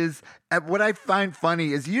is what I find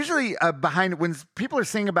funny is usually when people are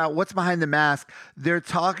singing about what's behind the mask, they're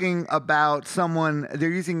talking about someone, they're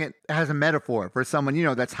using it as a metaphor for someone,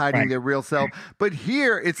 that's hiding their real self. But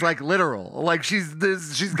here it's like literal, like she's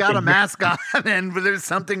got a mask on, and there's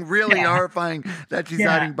something really horrifying that she's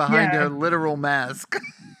hiding behind her literal mask.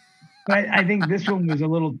 But I think this one was a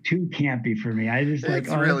little too campy for me. I just it's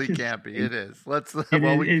really campy. It is.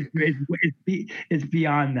 It's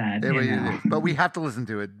beyond that. It is. But we have to listen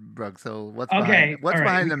to it, Brooke. So what's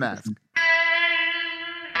behind the mask?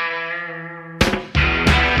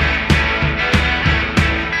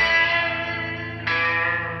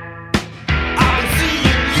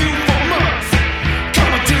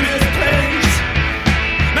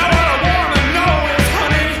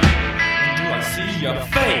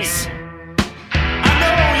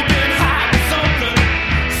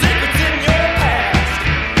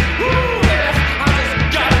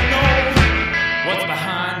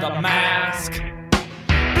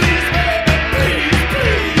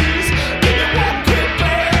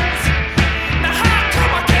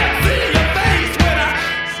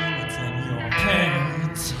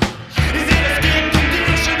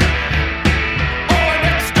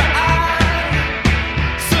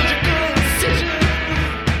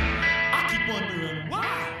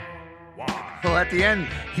 At the end,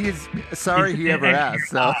 he's sorry he ever asked.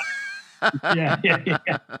 So. Yeah,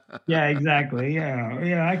 exactly.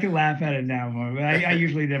 Yeah. I can laugh at it now more. But I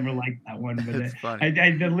usually never liked that one. But it's funny.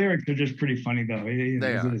 The lyrics are just pretty funny, though.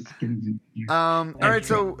 They are. All right,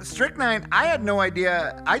 so Strychnine, I had no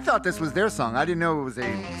idea. I thought this was their song. I didn't know it was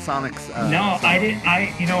a Sonics. No, song. I didn't.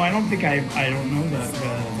 I don't think I don't know the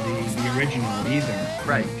original either.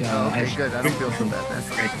 Right. But, okay, good. I don't feel so bad. That's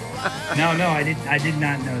great. No, I did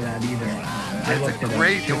not know that either. It's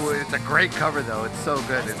a great cover though. It's so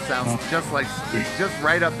good. It sounds just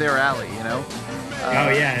right up their alley, they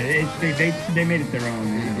made it their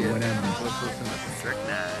own. Whatever. Let's listen to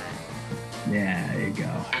Strychnine. Yeah, there you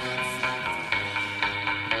go.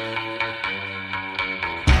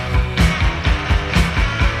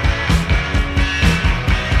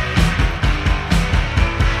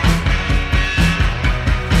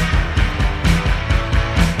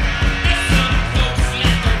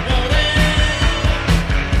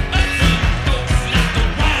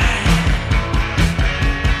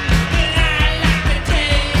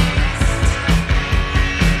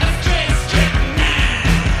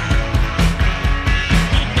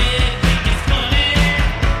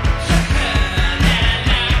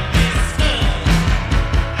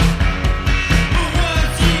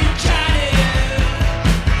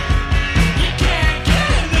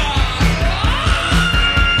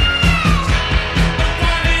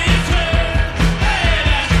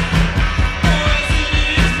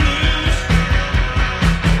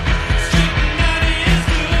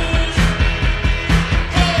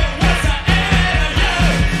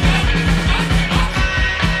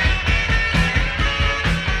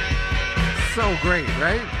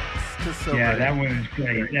 Just so Yeah, great. that one was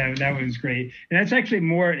great. That was great. And that's actually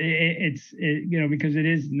more, you know, because it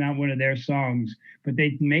is not one of their songs, but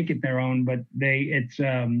they make it their own, but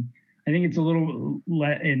I think it's a little,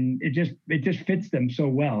 and it just fits them so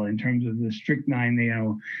well in terms of the strychnine, you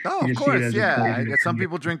know. Oh, you of just see it course, as a yeah. flavor. Some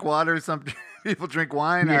people drink water, some people drink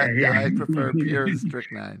wine. Yeah. I prefer pure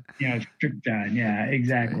strychnine. Yeah, strychnine. Yeah,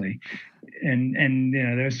 exactly. And you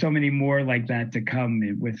know, there's so many more like that to come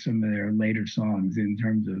with some of their later songs in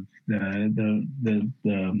terms of the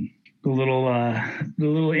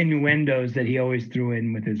little innuendos that he always threw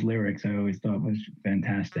in with his lyrics. I always thought was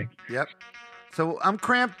fantastic. Yep. So I'm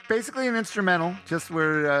cramped, basically an instrumental, just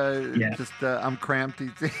where I'm cramped. He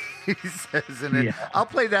says in it. Yeah. I'll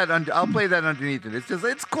play that underneath it.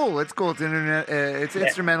 It's cool. It's internet. It's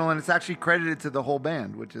instrumental, and it's actually credited to the whole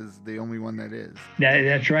band, which is the only one that is.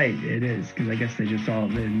 That's right. It is, because I guess they just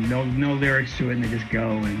no lyrics to it, and they just go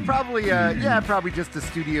and probably probably just a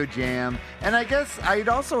studio jam. And I guess I'd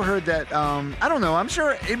also heard that I don't know. I'm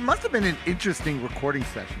sure it must have been an interesting recording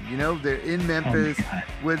session. You know, they're in Memphis.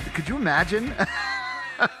 Could you imagine?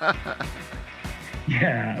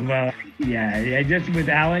 Yeah, well, yeah, just with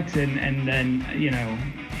Alex and then, you know,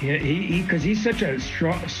 he because he's such a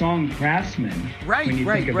strong song craftsman. Right.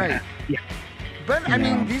 Yeah. But I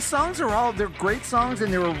mean, these songs they're great songs,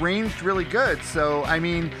 and they're arranged really good. So I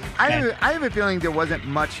mean, I have a feeling there wasn't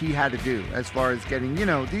much he had to do as far as getting, you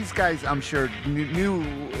know, these guys. I'm sure knew,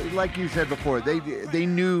 like you said before, they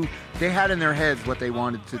knew, they had in their heads what they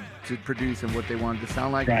wanted to produce and what they wanted to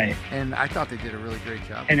sound like. Right. And I thought they did a really great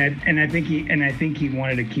job. And I think he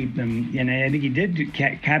wanted to keep them, and I think he did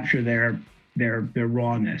capture their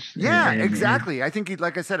rawness. Yeah, exactly. I think he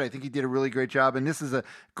did a really great job, and this is a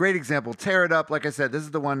great example. Tear It Up, like I said, this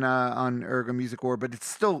is the one on Ergo Music War, but it's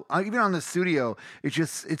still, even on the studio,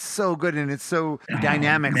 it's so good, and it's so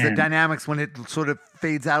dynamics. Man. The dynamics when it sort of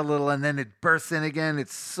fades out a little and then it bursts in again,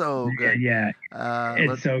 it's so good. Yeah,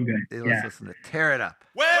 it's so good. Let's listen to Tear It Up.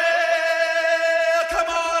 Well, come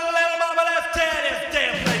on, little mama, let's tear this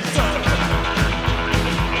damn place up.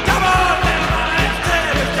 Come on, little mama, let's tear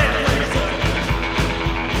this damn place up.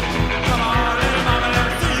 Come on, little mama,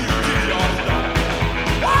 let's see you do your stuff.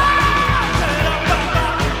 Wow! Tear it up, tear it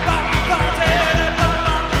up,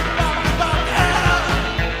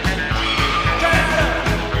 tear it up.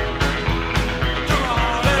 Come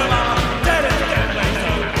on, little mama, tear this damn place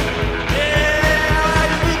up. Yeah, I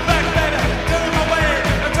like to beat back, baby. Turn my way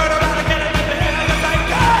and turn around again and let the hell and say,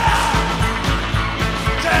 tear it up.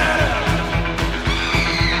 Tear it up.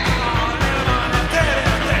 Come on, little mama, tear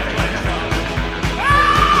this damn place up.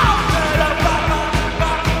 Wow! Tear it up, bop, bop,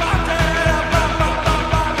 bop, bop, tear it up, bop, bop, bop,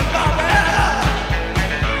 bop, bop, tear it up.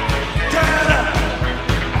 Tear it up.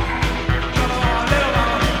 Come on, little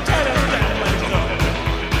mama, tear this damn place up.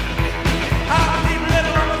 I believe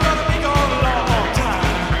little mama's gonna be gone a long, long time.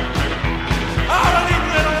 I believe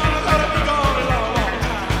little mama's gonna be gone a long, long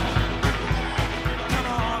time. Come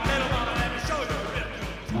on, little mama, let me show you a real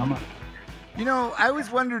good. Mama. You know, I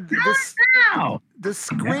always wondered Now. the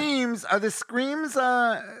screams. Are the screams?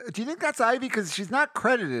 Do you think that's Ivy? Because she's not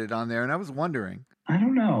credited on there, and I was wondering. I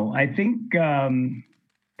don't know. I think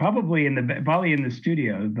probably in the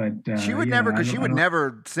studio, but She would you never, know, because I she don't- would I don't-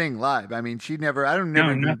 never sing live. I mean, she never. I don't No,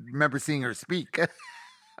 never no. remember seeing her speak.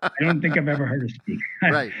 I don't think I've ever heard her speak.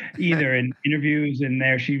 Right. Either in interviews and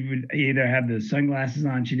there, she would either have the sunglasses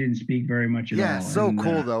on. She didn't speak very much at all. Yeah, so and,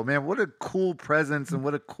 cool though, man. What a cool presence, and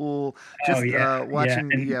what a cool just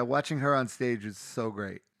watching. and- Yeah, watching her on stage is so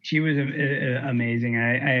great. She was amazing.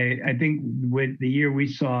 I think with the year we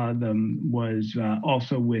saw them was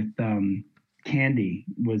also with Candy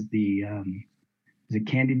was the. Was it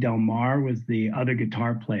Candy Del Mar was the other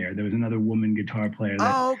guitar player? There was another woman guitar player.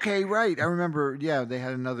 That, Oh, okay, right. I remember. Yeah, they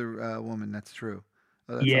had another woman. That's true.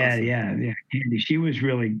 Oh, that's yeah, awesome. yeah. Candy, she was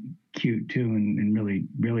really cute too, and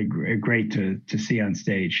really great to see on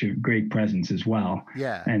stage. She had a great presence as well.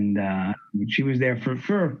 Yeah. And she was there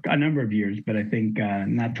for a number of years, but I think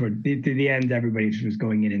not toward the end, everybody was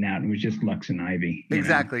going in and out. And it was just Lux and Ivy. you know?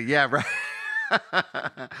 Exactly. Yeah. Right.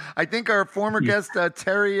 I think our former guest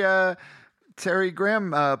Terry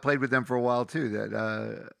Graham played with them for a while too. That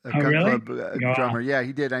Gun really? Club Wow. drummer. Yeah,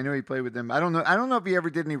 he did. I know he played with them. I don't know if he ever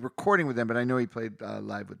did any recording with them, but I know he played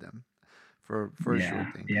live with them for a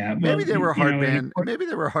short thing. Yeah. Maybe Well, they were a you hard know, band. Maybe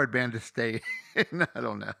they were a hard band to stay in. I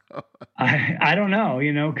don't know. I don't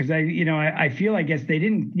know, because I feel, I guess they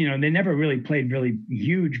didn't, they never really played really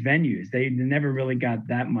huge venues. They never really got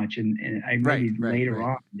that much, and I maybe later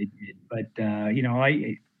on they did. But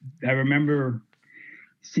I remember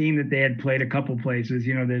seeing that they had played a couple places.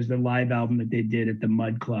 There's the live album that they did at the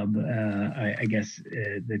Mud Club. I guess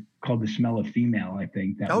that called "The Smell of Female." I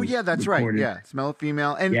think. That Oh was yeah, that's recorded. right. Yeah, Smell of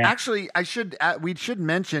Female. And Yeah. actually, we should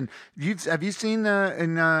mention. Have you seen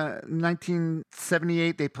in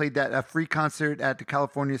 1978 they played that a free concert at the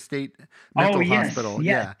California State Mental Hospital?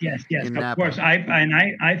 Yes, in of Napa. course.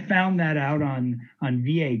 I found that out on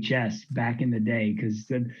VHS back in the day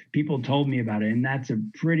because people told me about it, and that's a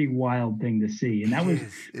pretty wild thing to see. And that was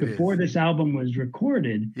before this album was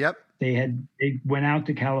recorded. Yep. They went out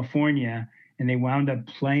to California and they wound up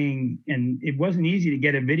playing, and it wasn't easy to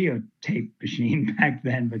get a videotape machine back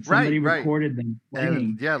then, but somebody recorded them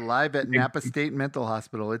playing. And, live at Napa State Mental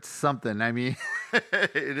Hospital. It's something. I mean,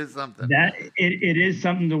 it is something. That it is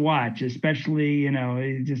something to watch, especially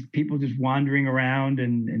just people just wandering around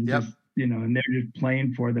and Yep. just and they're just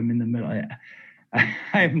playing for them in the middle. I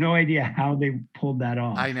have no idea how they pulled that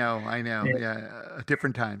off. I know. Yeah,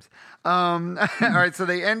 different times. All right, so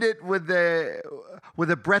they end it with a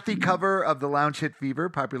breathy cover of the lounge hit "Fever,"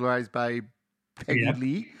 popularized by Peggy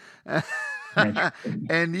Lee.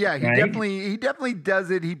 And yeah, he definitely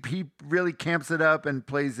does it. He really camps it up and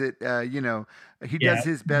plays it. He does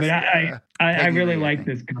his best. But I really like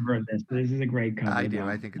this cover of this. This is a great cover. I do.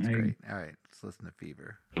 I think it's great. All right, let's listen to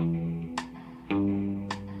 "Fever."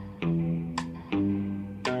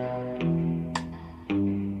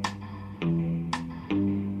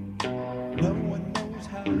 No one knows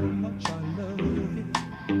how much I love you.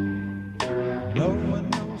 No one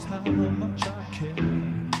knows how much I care.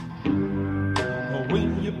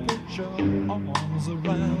 When you put your arms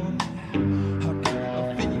around me, I get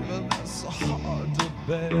a fever that's so hard to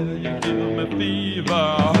bear. You give me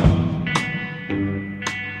fever. When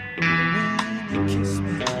you kiss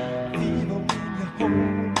me, fever when you hold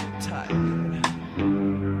me tight.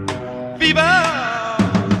 Fever!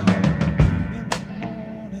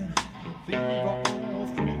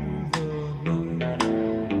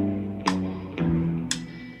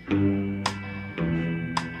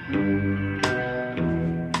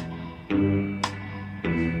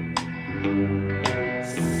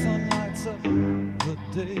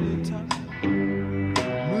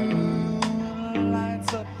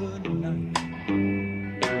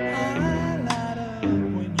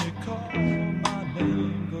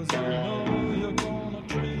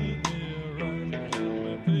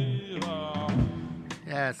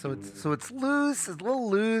 So it's loose, it's a little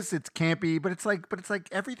loose, it's campy, but it's like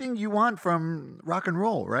everything you want from rock and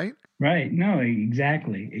roll, right? Right. No,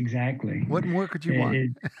 exactly. What more could you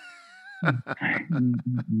want?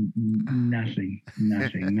 Nothing.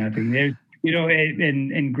 There's,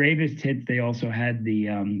 in Gravest Hits, they also had the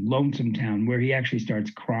Lonesome Town where he actually starts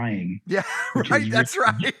crying. Yeah, right. That's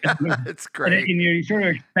right. It's great. And you sort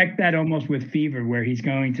of expect that almost with Fever, where he's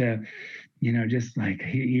going to, just like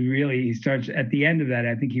he starts at the end of that.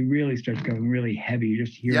 I think he really starts going really heavy. You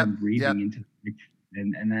just hear him breathing into the,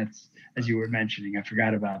 and that's, as you were mentioning, I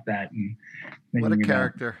forgot about that. And what a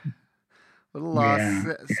character. What a loss,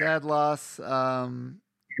 sad loss.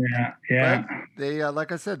 Yeah. But they,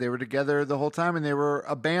 like I said, they were together the whole time, and they were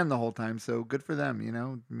a band the whole time. So good for them,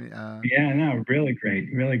 really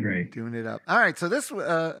great, doing it up. All right, so this,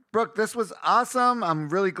 Brooke, this was awesome. I'm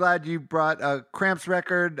really glad you brought a Cramps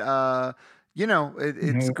record.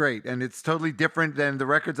 It's great, and it's totally different than the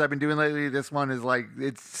records I've been doing lately. This one is like,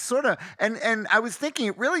 it's sort of, and I was thinking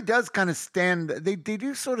it really does kind of stand, they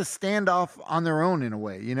do sort of stand off on their own in a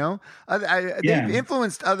way, They've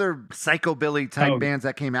influenced other psychobilly type bands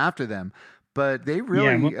that came after them, but they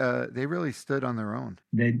really stood on their own.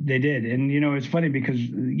 They did, and it's funny because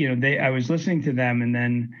I was listening to them, and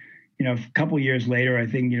then a couple years later, I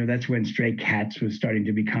think that's when Stray Cats was starting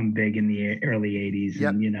to become big in the early '80s,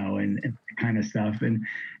 and kind of stuff, and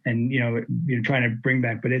trying to bring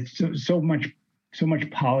back, but it's so much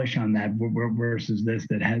polish on that versus this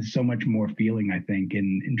that has so much more feeling, I think,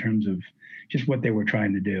 in terms of just what they were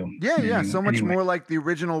trying to do. So much more like the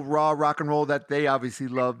original raw rock and roll that they obviously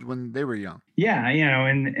loved when they were young.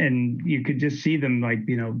 And you could just see them like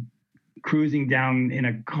cruising down in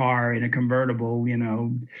a car in a convertible,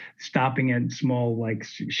 stopping at small like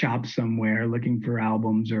shops somewhere looking for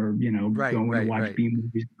albums, or going to watch B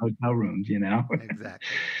movies in hotel rooms. Exactly.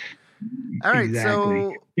 All right,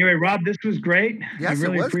 so anyway, Rob, this was great. Yes, I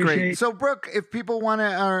really it was appreciate great. So, Brooke, if people want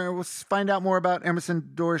to find out more about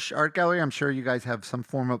Emerson Dorsch Art Gallery, I'm sure you guys have some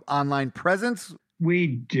form of online presence. We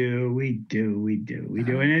do.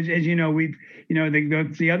 And as you know,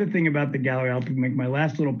 the other thing about the gallery, I'll make my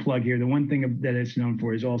last little plug here. The one thing that it's known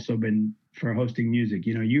for has also been for hosting music.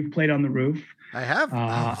 You've played on the roof. I have.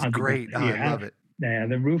 It's great. I love it. Yeah,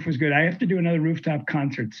 the roof was good. I have to do another rooftop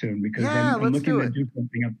concert soon because Yeah, I'm let's looking do to it. do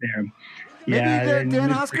something up there. Maybe Yeah, the and Dan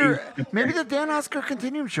Mystery Oscar, up there. maybe the Dan Oscar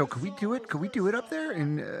Continuum show. Could we do it? Could we do it up there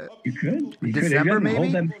in You could. You December, could. It doesn't hold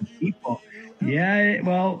maybe? that many people. Yeah,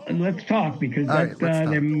 well, let's talk because All right, let's talk.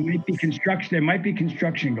 there might be construction. There might be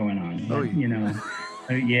construction going on. But, Oh, you know,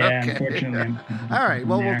 yeah. Okay. Unfortunately. All right.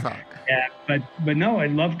 Well, we'll there. talk. Yeah, but no,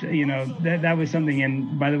 I'd love to. You know, that was something.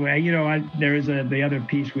 And by the way, you know, there is the other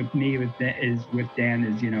piece with me with Dan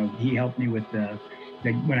is, you know, he helped me with the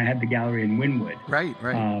when I had the gallery in Wynwood. Right.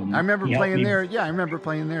 I remember he helped playing me- there. Yeah, I remember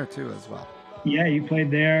playing there too as well. Yeah, you played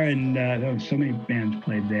there, and there was so many bands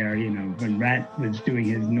played there. You know, when Rat was doing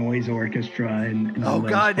his noise orchestra and all Oh those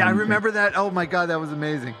God, I things. remember that. Oh my God, that was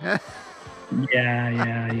amazing. Yeah.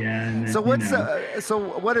 And, So you what's know, so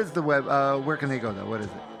what is the web? Where can they go though? What is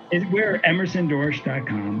it? we're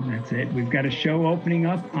emersondorsch.com. That's it. We've got a show opening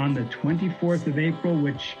up on the 24th of April,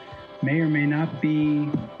 which may or may not be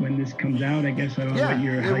when this comes out. I guess I don't know Yeah, what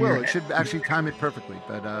your. it will. It should actually time it perfectly.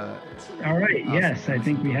 But All right. awesome. Yes, I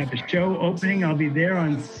think we have a show opening. I'll be there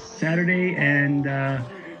on Saturday, and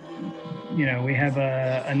you know, we have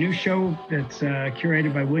a new show that's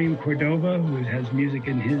curated by William Cordova, who has music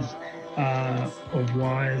in his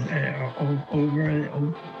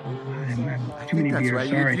too many that's beers. right.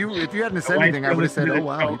 Sorry. If you hadn't said My wife anything, I would have said, goes to "Oh the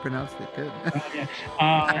wow, show. you pronounced it good."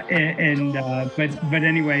 But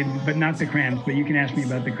anyway, but not the Cramps. But you can ask me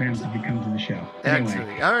about the Cramps if you come to the show. Anyway.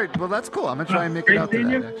 Actually, all right. Well, that's cool. I'm gonna try and make it Great out to seeing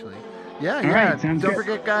that. you. Actually, yeah. All right, sounds Don't good.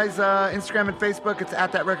 forget, guys. Instagram and Facebook. It's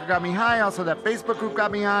at That Record Got Me High. Also, that Facebook group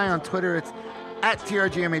got me high. On Twitter, it's at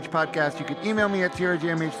TRGMH Podcast. You can email me at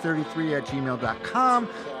trgmh33@gmail.com.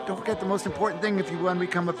 Don't forget the most important thing. If you want to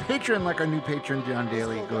become a patron, like our new patron John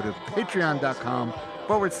Daly, go to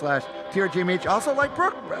patreon.com/TRGMH. Also, like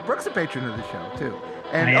Brooke's a patron of the show too.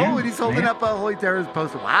 And I am. and he's holding up a Holy Terror's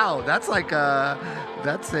poster. Wow, that's like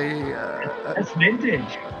that's vintage.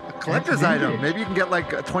 a collector's That's item. vintage. Maybe you can get like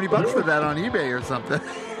 $20 for that on eBay or something.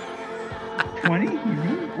 20?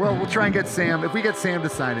 Well, we'll try and get Sam. If we get Sam to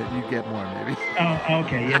sign it, you get more maybe. Oh,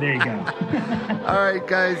 okay. Yeah, there you go. All right,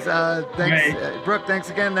 guys. Thanks, Right. Brooke. Thanks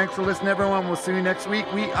again. Thanks for listening, everyone. We'll see you next week.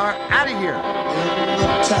 We are out of here. In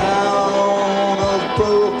the town of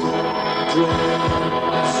broken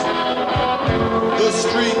dreams, the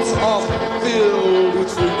streets are filled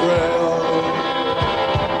with regret.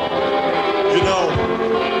 You know,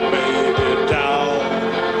 baby, down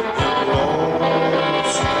in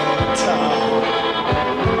lonesome town,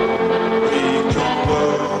 we can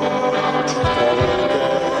work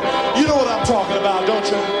together. You know what I'm talking about, don't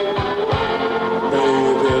you?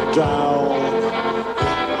 Baby, down